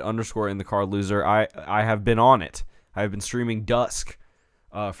 twitch.tv/get_in-the-car-loser. I have been on it. I have been streaming Dusk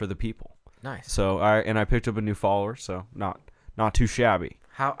for the people. Nice. So I picked up a new follower, so not too shabby.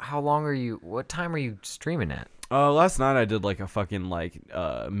 How long are you? What time are you streaming at? Last night I did like a fucking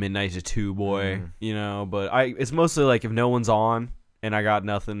midnight to 2 boy, you know, but it's mostly like if no one's on and I got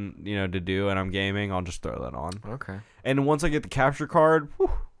nothing, you know, to do and I'm gaming, I'll just throw that on. Okay. And once I get the capture card,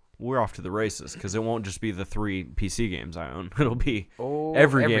 we're off to the races because it won't just be the 3 PC games I own. It'll be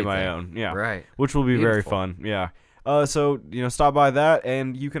every game I own. Yeah. Right. Which will be very Beautiful. fun. Yeah. So, you know, stop by that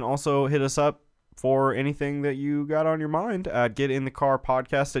and you can also hit us up for anything that you got on your mind at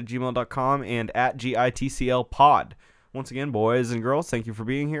getinthecarpodcast@gmail.com and at GITCLpod. Once again, boys and girls, thank you for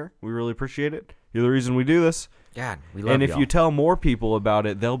being here. We really appreciate it. You're the reason we do this. God, we love And if y'all. you tell more people about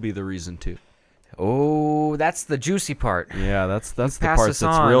it, they'll be the reason too. Oh, that's the juicy part. Yeah, that's the pass part us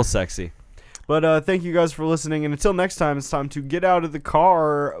that's on. real sexy. But thank you guys for listening, and until next time, it's time to get out of the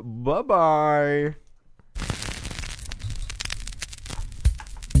car. Bye-bye.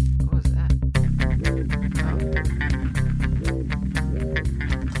 What was that?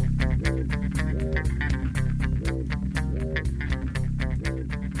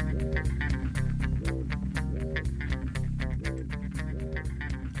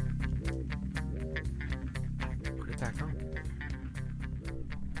 Put it back on.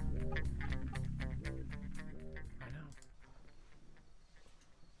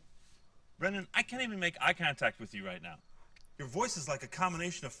 Brendan, I can't even make eye contact with you right now. Your voice is like a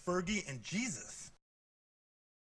combination of Fergie and Jesus.